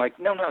opposite. I'm like,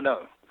 no.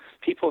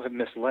 People have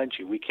misled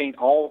you. We can't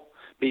all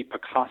be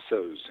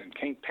Picassos and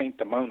can't paint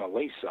the Mona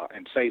Lisa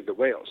and save the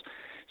whales.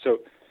 So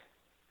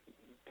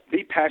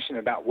be passionate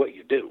about what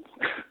you do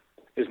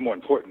is more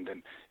important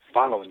than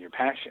following your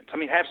passions. I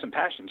mean, have some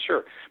passion,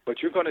 sure,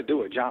 but you're going to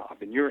do a job,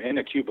 and you're in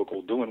a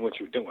cubicle doing what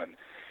you're doing.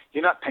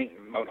 You're not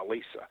painting Mona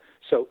Lisa.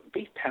 So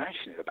be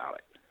passionate about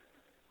it.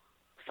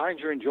 Find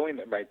your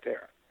enjoyment right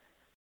there.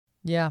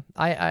 Yeah,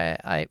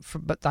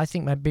 but I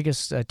think my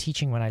biggest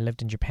teaching when I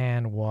lived in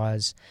Japan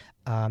was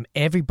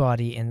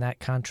everybody in that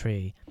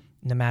country,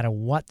 no matter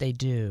what they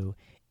do,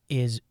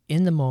 is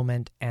in the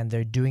moment, and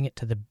they're doing it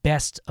to the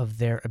best of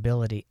their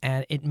ability,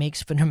 and it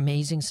makes for an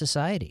amazing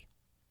society.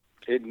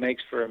 It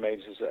makes for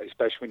amazing society,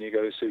 especially when you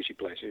go to sushi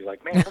places. You're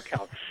like, man, look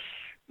how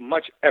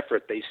much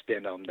effort they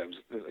spend on those,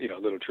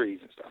 little trees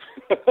and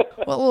stuff.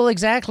 well,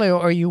 exactly.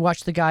 Or you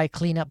watch the guy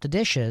clean up the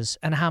dishes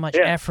and how much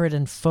effort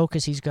and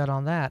focus he's got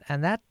on that,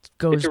 and that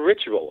goes. It's a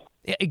ritual.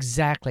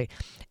 Exactly.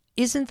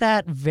 Isn't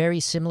that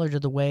very similar to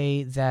the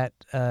way that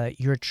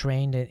you're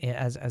trained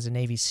as a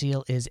Navy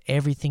SEAL? Is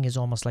everything is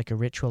almost like a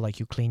ritual, like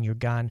you clean your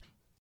gun?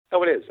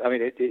 Oh, it is. I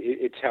mean,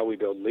 it's how we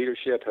build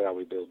leadership, how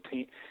we build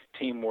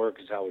teamwork,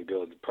 it's how we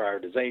build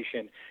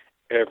prioritization.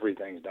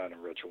 Everything's done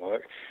in ritual.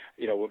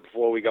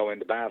 Before we go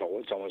into battle,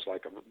 it's almost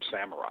like a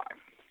samurai.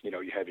 You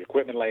have your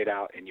equipment laid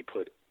out, and you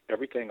put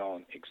everything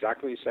on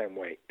exactly the same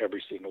way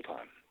every single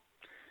time.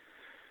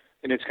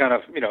 And it's kind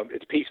of,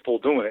 it's peaceful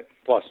doing it.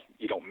 Plus,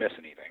 you don't miss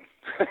anything.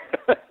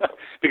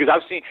 Because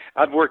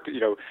I've worked,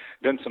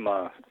 done some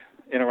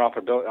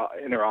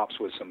interops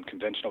with some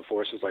conventional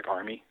forces like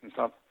Army and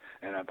stuff.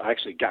 And I've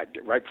actually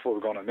right before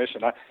we're going on a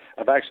mission,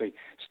 I've actually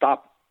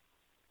stopped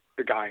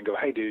the guy and go,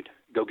 hey, dude,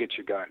 go get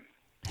your gun.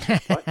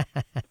 What?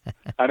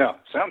 I know.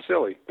 Sounds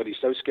silly, but he's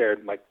so scared.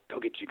 I'm like, go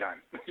get your gun.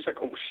 He's like,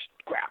 oh,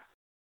 crap.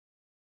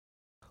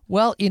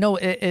 Well,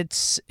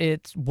 it's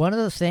one of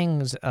the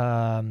things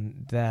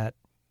that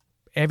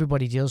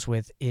everybody deals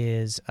with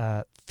is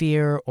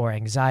fear or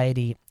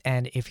anxiety.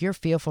 And if you're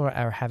fearful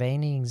or have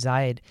any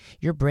anxiety,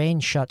 your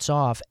brain shuts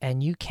off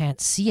and you can't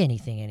see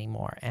anything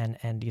anymore. And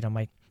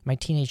my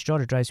teenage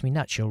daughter drives me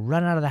nuts. She'll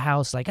run out of the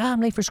house like,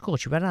 I'm late for school.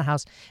 She'll run out of the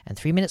house, and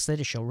 3 minutes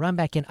later, she'll run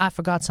back in. I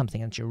forgot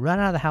something. And she'll run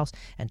out of the house,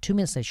 and 2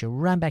 minutes later, she'll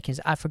run back in.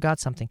 I forgot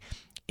something.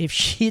 If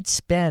she'd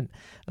spent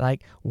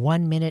like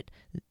 1 minute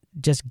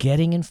just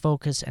getting in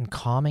focus and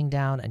calming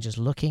down and just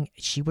looking,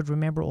 she would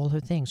remember all her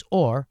things,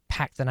 or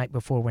pack the night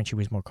before when she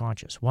was more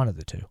conscious. One of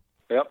the two.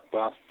 Yep,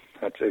 well,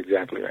 that's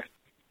exactly right.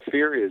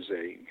 Fear is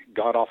a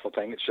god-awful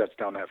thing. It shuts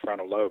down that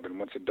frontal lobe, and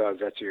once it does,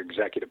 that's your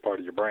executive part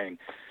of your brain.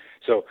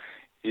 So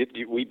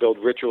we build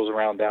rituals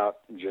around that,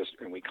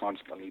 and we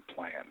constantly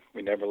plan.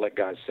 We never let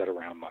guys sit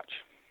around much.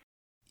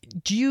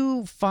 Do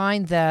you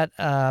find that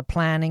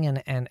planning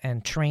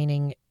and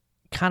training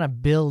kind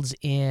of builds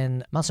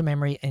in muscle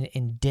memory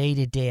in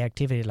day-to-day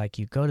activity? Like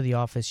you go to the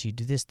office, you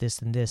do this,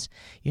 and this.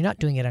 You're not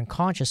doing it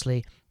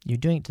unconsciously. You're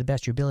doing it to the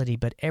best of your ability,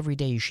 but every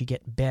day you should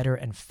get better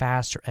and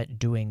faster at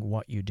doing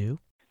what you do.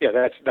 Yeah,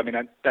 that's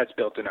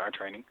built in our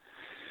training.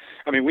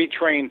 I mean, we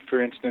train,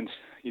 for instance,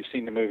 you've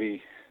seen the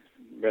movie,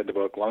 read the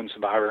book, Lone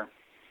Survivor,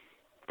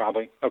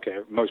 probably. Okay,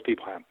 most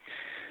people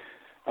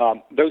have.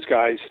 Those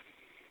guys,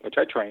 which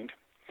I trained,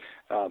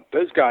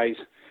 those guys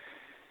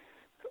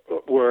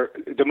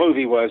the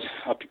movie was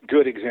a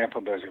good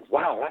example. I was like,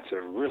 wow, that's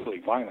a really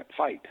violent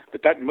fight.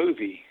 But that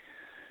movie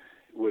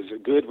was a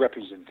good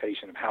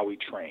representation of how we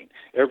train.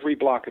 Every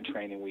block of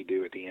training we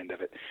do at the end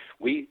of it,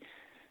 we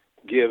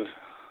give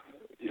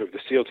the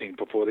SEAL team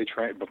before they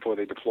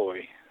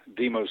deploy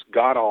the most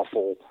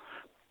god-awful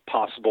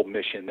possible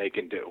mission they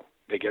can do.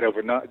 They get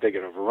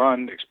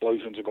overrun,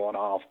 explosions are going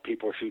off,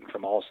 people are shooting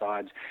from all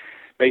sides.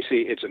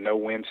 Basically, it's a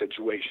no-win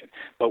situation.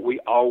 But we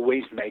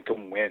always make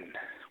them win.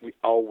 We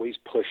always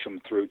push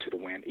them through to the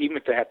win, even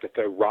if they have to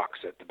throw rocks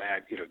at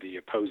the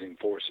opposing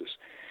forces.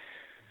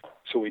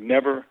 So we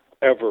never,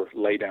 ever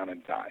lay down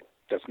and die.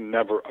 That's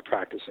never a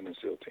practice in the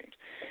SEAL teams.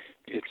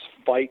 It's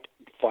fight,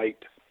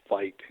 fight,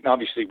 fight. And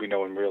obviously, we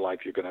know in real life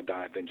you're going to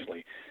die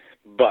eventually.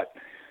 But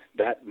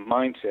that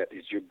mindset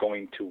is you're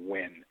going to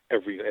win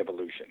every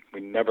evolution.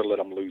 We never let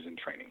them lose in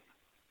training.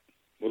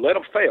 We let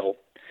them fail,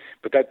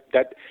 but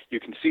that you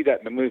can see that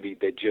in the movie.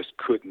 They just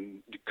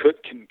couldn't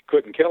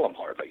kill them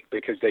hardly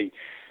because they'd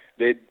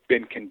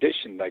been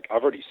conditioned. Like,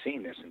 I've already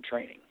seen this in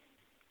training.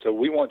 So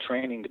we want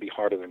training to be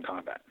harder than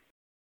combat.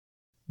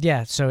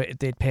 Yeah, so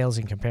it pales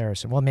in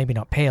comparison. Well, maybe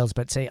not pales,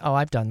 but say, oh,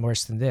 I've done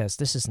worse than this.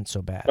 This isn't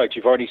so bad. Right,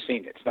 you've already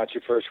seen it. It's not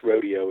your first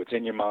rodeo. It's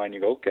in your mind. You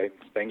go, okay,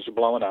 things are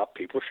blowing up.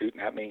 People are shooting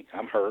at me.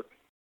 I'm hurt.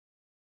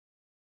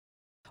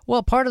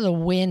 Well, part of the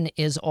win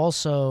is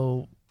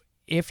also,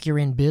 if you're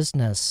in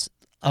business,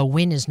 a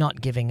win is not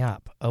giving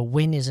up. A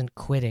win isn't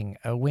quitting.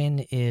 A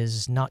win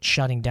is not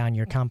shutting down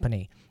your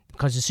company.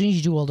 Because as soon as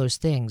you do all those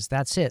things,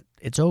 that's it.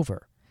 It's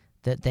over.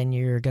 Then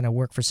you're going to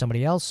work for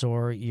somebody else,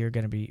 or you're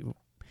going to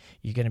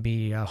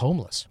be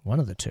homeless. One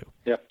of the two.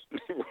 Yeah,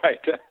 right.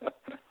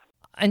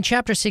 in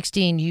Chapter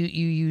 16, you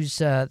use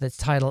the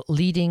title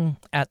 "Leading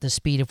at the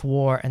Speed of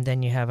War," and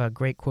then you have a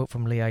great quote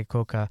from Lee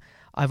Iacocca.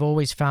 I've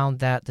always found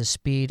that the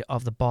speed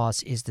of the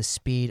boss is the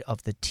speed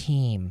of the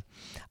team.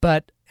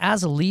 But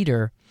as a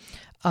leader,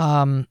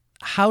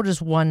 how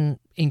does one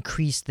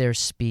increase their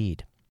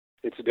speed?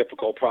 It's a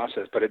difficult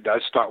process, but it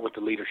does start with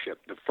the leadership.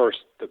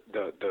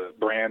 The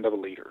brand of a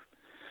leader,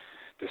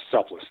 the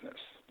selflessness,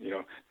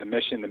 the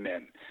mission, the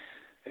men.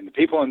 And the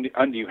people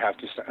under you have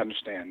to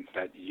understand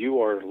that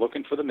you are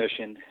looking for the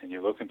mission and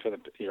you're looking for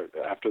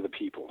after the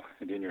people,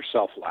 and then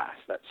yourself last,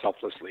 that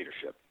selfless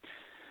leadership.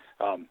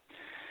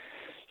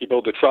 You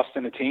build the trust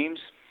in the teams,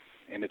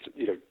 and it's,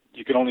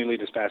 you can only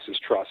lead as fast as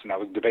trust. And I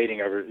was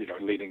debating over,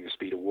 leading the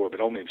speed of war,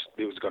 but only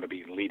it was going to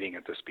be leading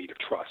at the speed of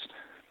trust.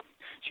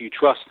 So you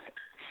trust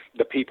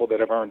the people that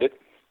have earned it.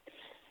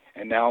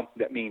 And now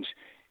that means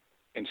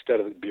instead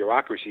of the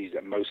bureaucracies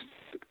that most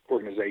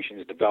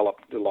organizations develop,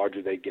 the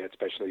larger they get,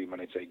 especially when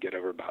they get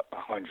over about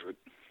 100,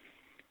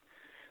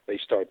 they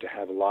start to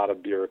have a lot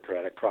of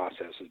bureaucratic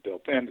processes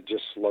built in. It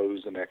just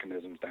slows the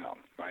mechanisms down,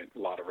 right? A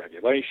lot of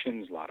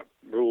regulations, a lot of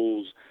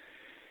rules.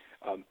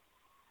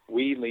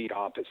 We lead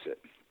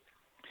opposite.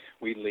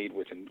 We lead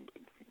with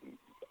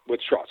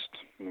trust.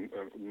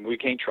 We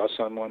can't trust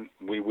someone,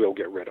 we will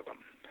get rid of them.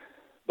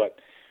 But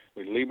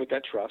we lead with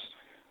that trust.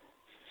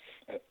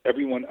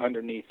 Everyone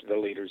underneath the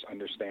leaders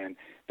understand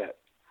that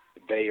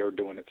they are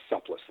doing it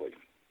selflessly.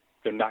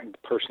 They're not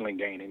personally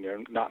gaining.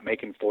 They're not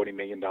making $40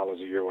 million a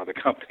year while the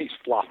company's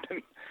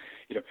flopping.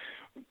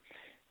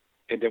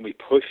 And then we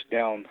push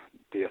down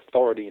the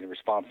authority and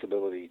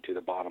responsibility to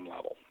the bottom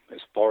level as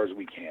far as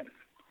we can,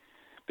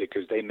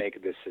 because they make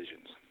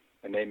decisions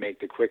and they make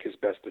the quickest,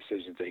 best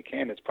decisions they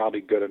can. It's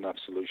probably good enough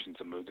solution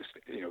to move this,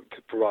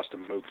 for us to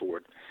move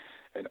forward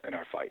in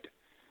our fight.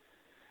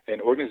 And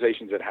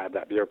organizations that have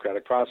that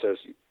bureaucratic process,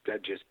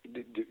 that just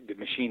the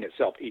machine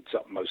itself eats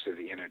up most of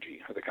the energy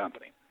of the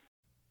company.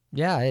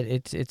 Yeah,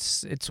 it's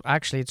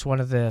actually one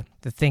of the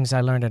things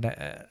I learned at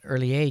an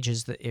early age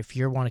is that if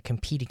you want to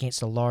compete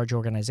against a large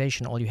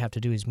organization, all you have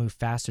to do is move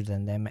faster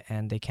than them,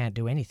 and they can't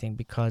do anything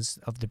because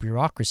of the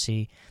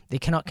bureaucracy. They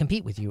cannot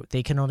compete with you.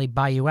 They can only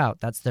buy you out.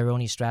 That's their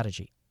only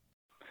strategy.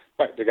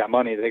 Right. They got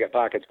money, they got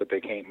pockets, but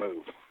they can't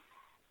move.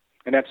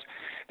 And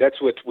that's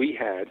what we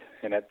had,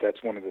 and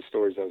that's one of the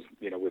stories I was,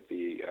 with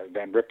the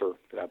Van Ripper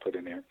that I put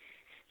in there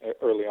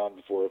early on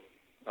before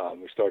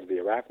we started the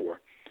Iraq War.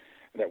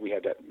 That we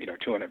had that,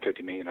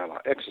 $250 million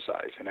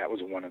exercise, and that was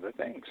one of the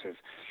things. Is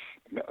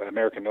the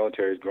American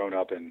military has grown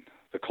up in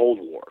the Cold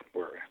War,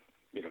 where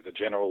the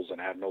generals and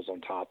admirals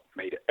on top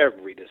made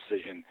every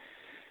decision.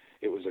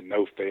 It was a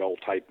no-fail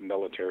type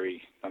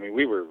military. I mean,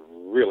 we were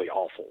really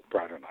awful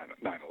prior to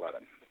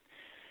 9/11.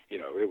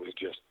 It was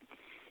just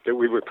that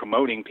we were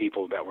promoting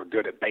people that were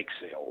good at bake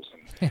sales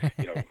and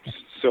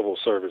civil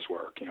service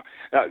work.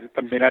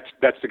 I mean,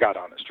 that's the God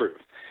honest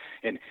truth.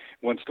 And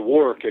once the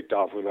war kicked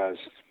off, we realized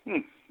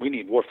we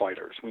need war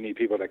fighters. We need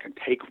people that can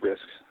take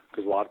risks,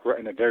 because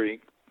in the very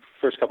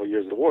first couple of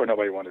years of the war,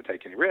 nobody wanted to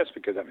take any risks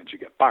because that meant you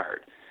get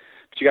fired.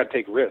 But you got to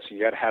take risks.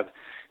 You got to have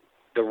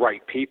the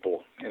right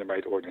people in the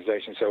right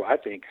organization. So I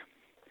think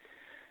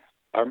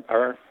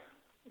our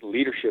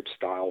leadership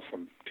style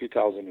from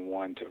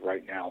 2001 to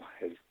right now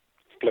has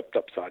flipped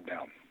upside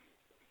down.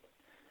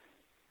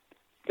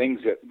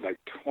 Things that like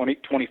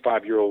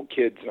 25-year-old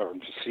kids or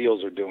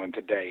SEALs are doing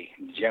today,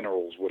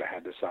 generals would have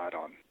had to decide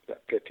on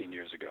 15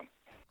 years ago.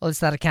 Well, it's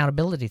that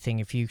accountability thing.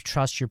 If you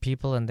trust your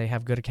people and they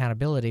have good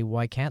accountability,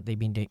 why can't they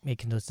be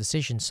making those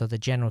decisions so the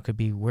general could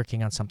be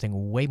working on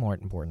something way more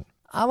important?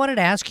 I wanted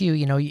to ask you,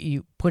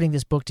 you putting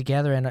this book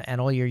together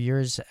and all your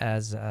years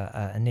as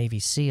a Navy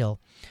SEAL,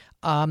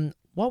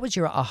 what was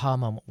your aha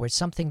moment where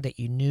something that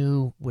you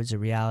knew was a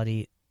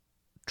reality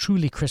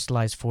truly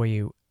crystallized for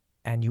you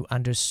and you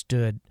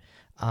understood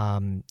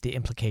the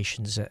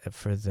implications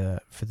for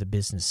the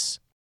business?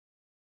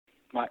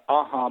 My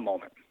aha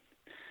moment,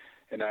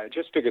 and I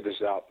just figured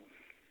this out,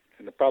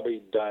 and I've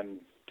probably done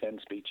 10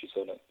 speeches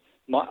on it.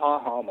 My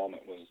aha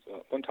moment was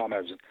one time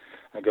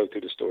I go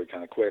through the story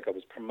kind of quick. I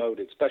was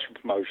promoted, special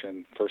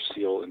promotion, first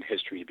SEAL in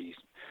history to be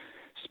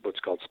what's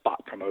called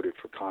spot promoted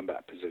for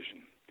combat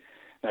position.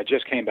 And I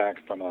just came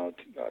back from a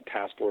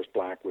Task Force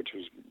Black,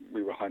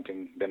 we were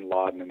hunting bin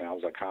Laden and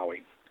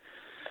al-Zarqawi.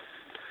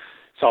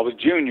 So I was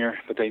junior,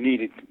 but they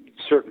needed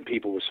certain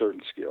people with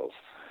certain skills.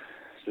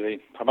 So they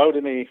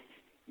promoted me.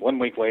 1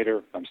 week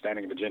later, I'm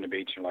standing in Virginia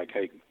Beach and like,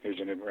 hey, here's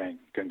your new rank.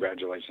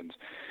 Congratulations.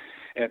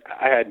 And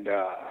I had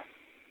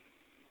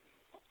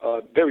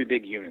a very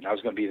big unit. I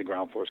was going to be the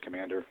ground force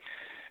commander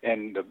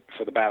and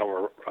for the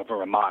Battle of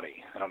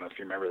Ramadi. I don't know if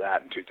you remember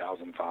that in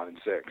 2005 and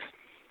 6.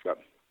 But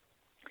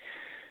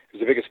it was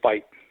the biggest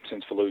fight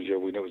since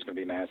Fallujah. We knew it was going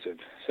to be massive.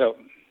 So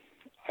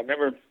I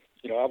remember,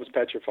 I was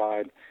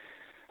petrified.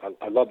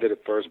 I loved it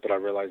at first, but I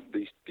realized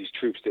these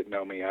troops didn't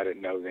know me. I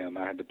didn't know them.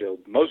 I had to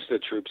build most of the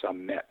troops I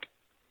met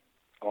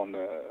on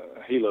the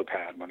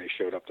helipad when they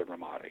showed up to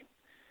Ramadi.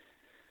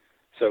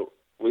 So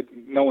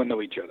no one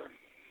knew each other.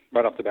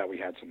 Right off the bat, we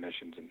had some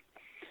missions, and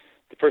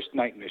the first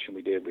night mission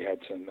we did, we had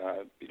some,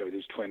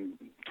 these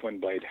twin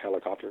blade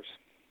helicopters.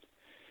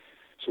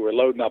 So we're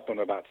loading up when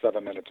we're about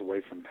 7 minutes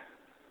away from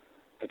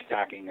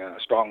attacking a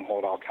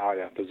stronghold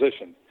Al-Qaeda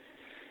position.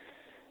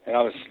 And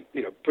I was,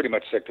 pretty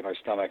much sick to my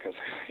stomach. I was,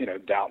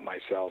 doubting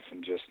myself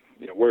and just,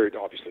 worried,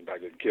 obviously,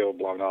 about getting killed,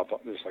 blown up,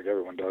 just like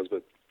everyone does.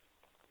 But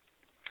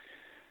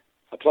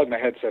I plugged my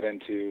headset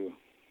into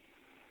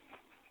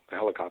the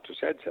helicopter's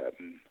headset,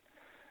 and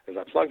as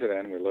I plugged it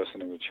in, we're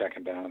listening, we're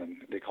checking down, and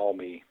they call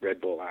me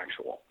Red Bull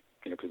Actual,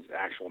 because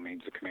Actual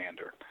means the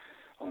commander,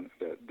 on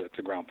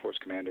the ground force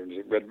commander.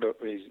 And Red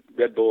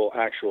Bull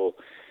Actual,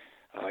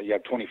 you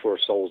have 24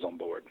 souls on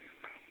board.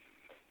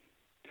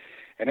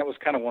 And it was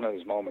kind of one of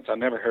those moments. I've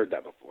never heard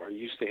that before. I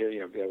used to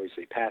hear, they always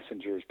say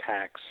passengers,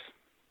 packs,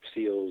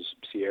 SEALs,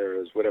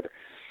 Sierras, whatever.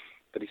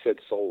 But he said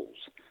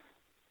souls.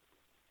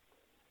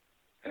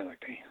 And I'm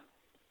like, damn.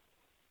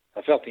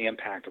 I felt the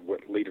impact of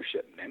what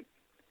leadership meant.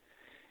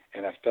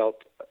 And I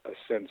felt a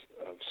sense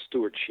of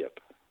stewardship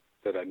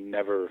that I'd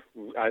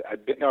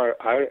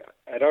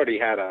already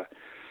had a,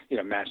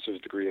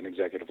 master's degree in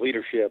executive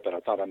leadership, but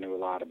I thought I knew a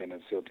lot. I've been in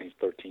the SEAL teams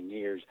 13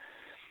 years.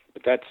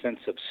 But that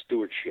sense of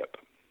stewardship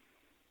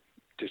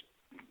just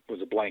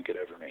was a blanket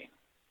over me.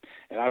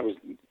 And I was,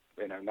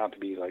 not to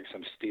be like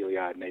some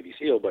steely-eyed Navy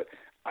SEAL, but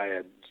I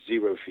had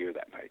zero fear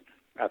that night.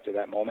 After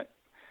that moment,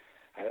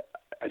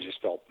 I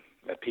just felt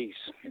at peace,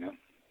 And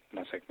I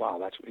was like, wow,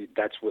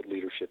 that's what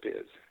leadership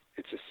is.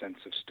 It's a sense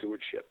of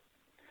stewardship.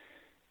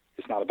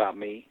 It's not about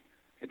me.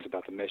 It's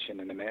about the mission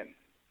and the men.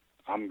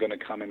 I'm going to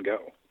come and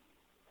go,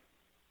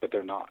 but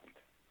they're not.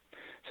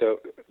 So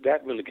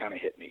that really kind of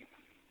hit me,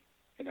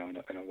 in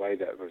a way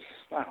that was,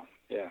 wow,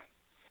 yeah.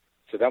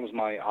 So that was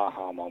my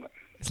aha moment.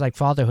 It's like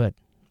fatherhood.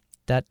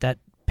 That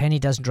penny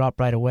doesn't drop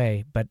right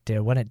away, but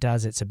when it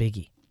does, it's a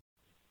biggie.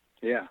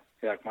 Yeah,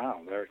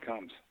 wow, there it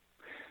comes.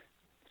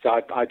 So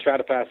I try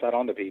to pass that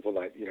on to people,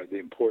 that, the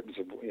importance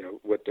of,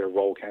 what their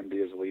role can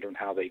be as a leader and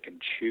how they can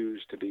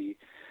choose to be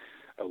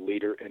a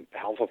leader and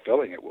how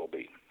fulfilling it will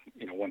be,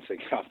 once they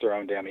get off their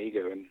own damn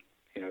ego and,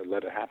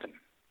 let it happen.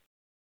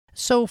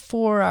 So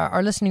for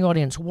our listening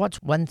audience,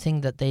 what's one thing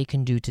that they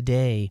can do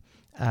today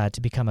to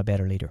become a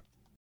better leader?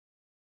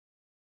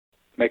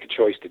 Make a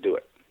choice to do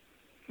it.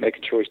 Make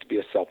a choice to be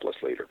a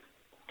selfless leader.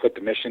 Put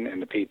the mission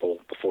and the people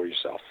before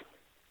yourself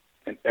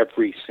in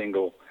every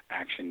single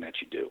action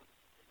that you do.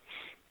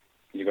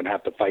 You're going to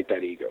have to fight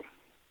that ego,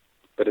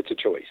 but it's a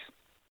choice.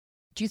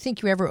 Do you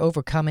think you ever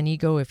overcome an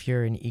ego if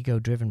you're an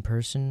ego-driven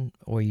person,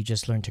 or you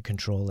just learn to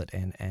control it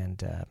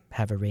and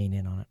have a rein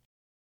in on it?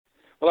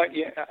 Well,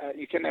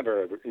 you can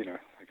never,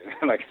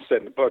 like I said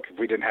in the book, if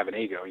we didn't have an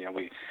ego,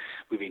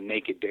 we'd be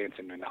naked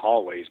dancing in the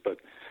hallways. But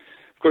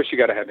of course, you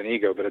got to have an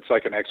ego. But it's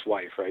like an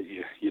ex-wife, right?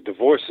 You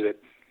divorce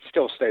it,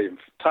 still stay in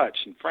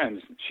touch and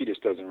friends. She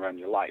just doesn't run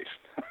your life.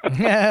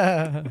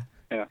 Yeah.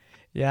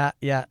 Yeah.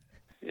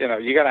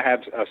 You got to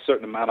have a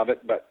certain amount of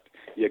it, but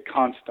you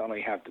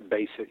constantly have to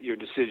base your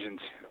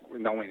decisions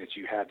knowing that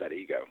you have that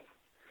ego.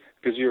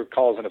 Because you're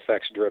cause and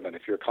effects driven.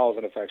 If you're a cause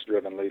and effects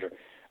driven leader,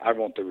 I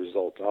want the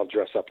results. I'll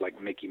dress up like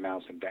Mickey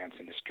Mouse and dance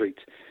in the streets.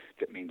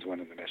 That means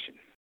winning the mission.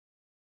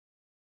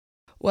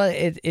 Well,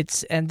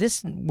 it's and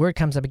this word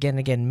comes up again and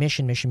again,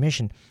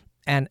 mission.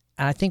 And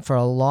I think for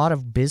a lot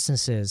of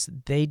businesses,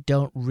 they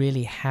don't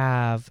really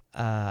have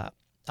a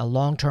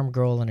long-term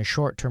goal and a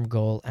short-term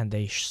goal, and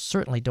they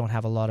certainly don't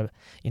have a lot of,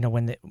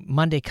 when the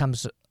Monday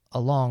comes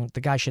along,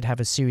 the guy should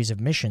have a series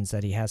of missions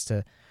that he has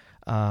to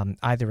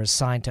either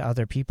assign to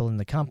other people in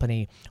the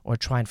company or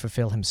try and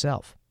fulfill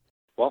himself.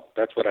 Well,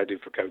 that's what I do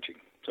for coaching.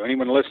 So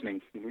anyone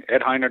listening,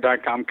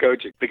 edheiner.com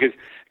coaching. Because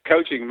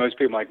coaching, most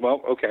people are like,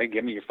 well, okay,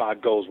 give me your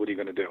 5 goals. What are you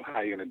going to do? How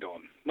are you going to do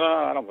them? No,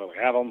 I don't really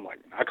have them. Like,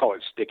 I call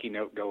it sticky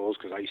note goals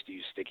because I used to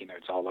use sticky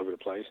notes all over the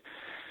place.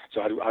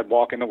 So I'd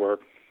walk into work.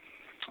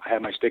 I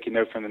had my sticky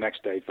note from the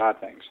next day, 5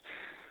 things.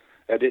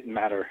 It didn't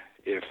matter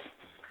if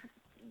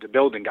the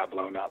building got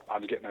blown up. I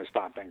was getting those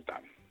 5 things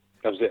done.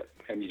 That was it.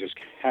 And you just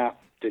have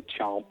to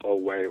chomp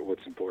away at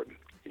what's important.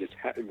 You just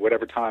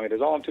whatever time it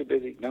is. Oh, I'm too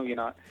busy. No, you're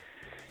not.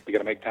 You got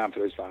to make time for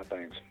those 5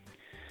 things.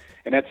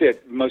 And that's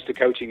it. Most of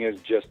coaching is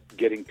just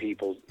getting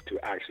people to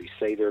actually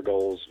say their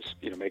goals,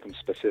 make them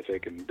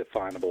specific and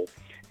definable,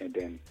 and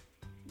then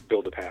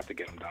build a path to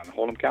get them done and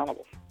hold them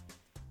accountable.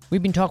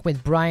 We've been talking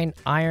with Brian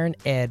Iron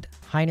Ed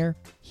Heiner.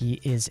 He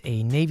is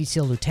a Navy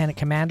SEAL Lieutenant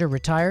Commander,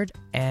 retired,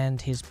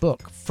 and his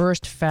book,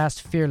 First,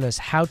 Fast, Fearless,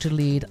 How to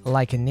Lead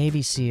Like a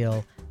Navy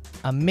SEAL.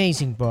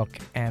 Amazing book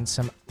and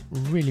some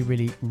really,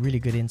 really, really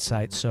good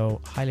insight,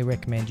 so highly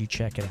recommend you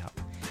check it out.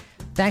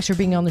 Thanks for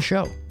being on the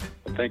show.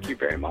 Well, thank you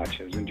very much.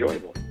 It was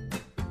enjoyable.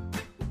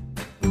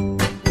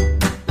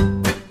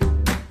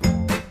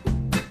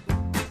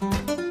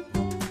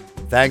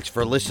 Thanks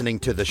for listening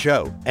to the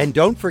show. And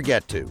don't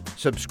forget to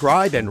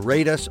subscribe and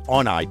rate us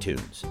on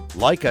iTunes.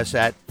 Like us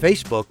at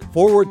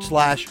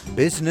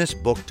Facebook.com/Business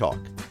Book Talk.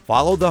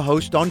 Follow the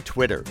host on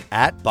Twitter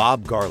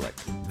 @Bob Garlick.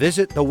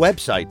 Visit the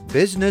website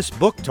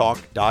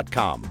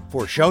businessbooktalk.com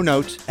for show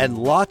notes and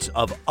lots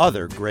of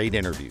other great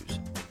interviews.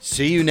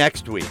 See you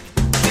next week.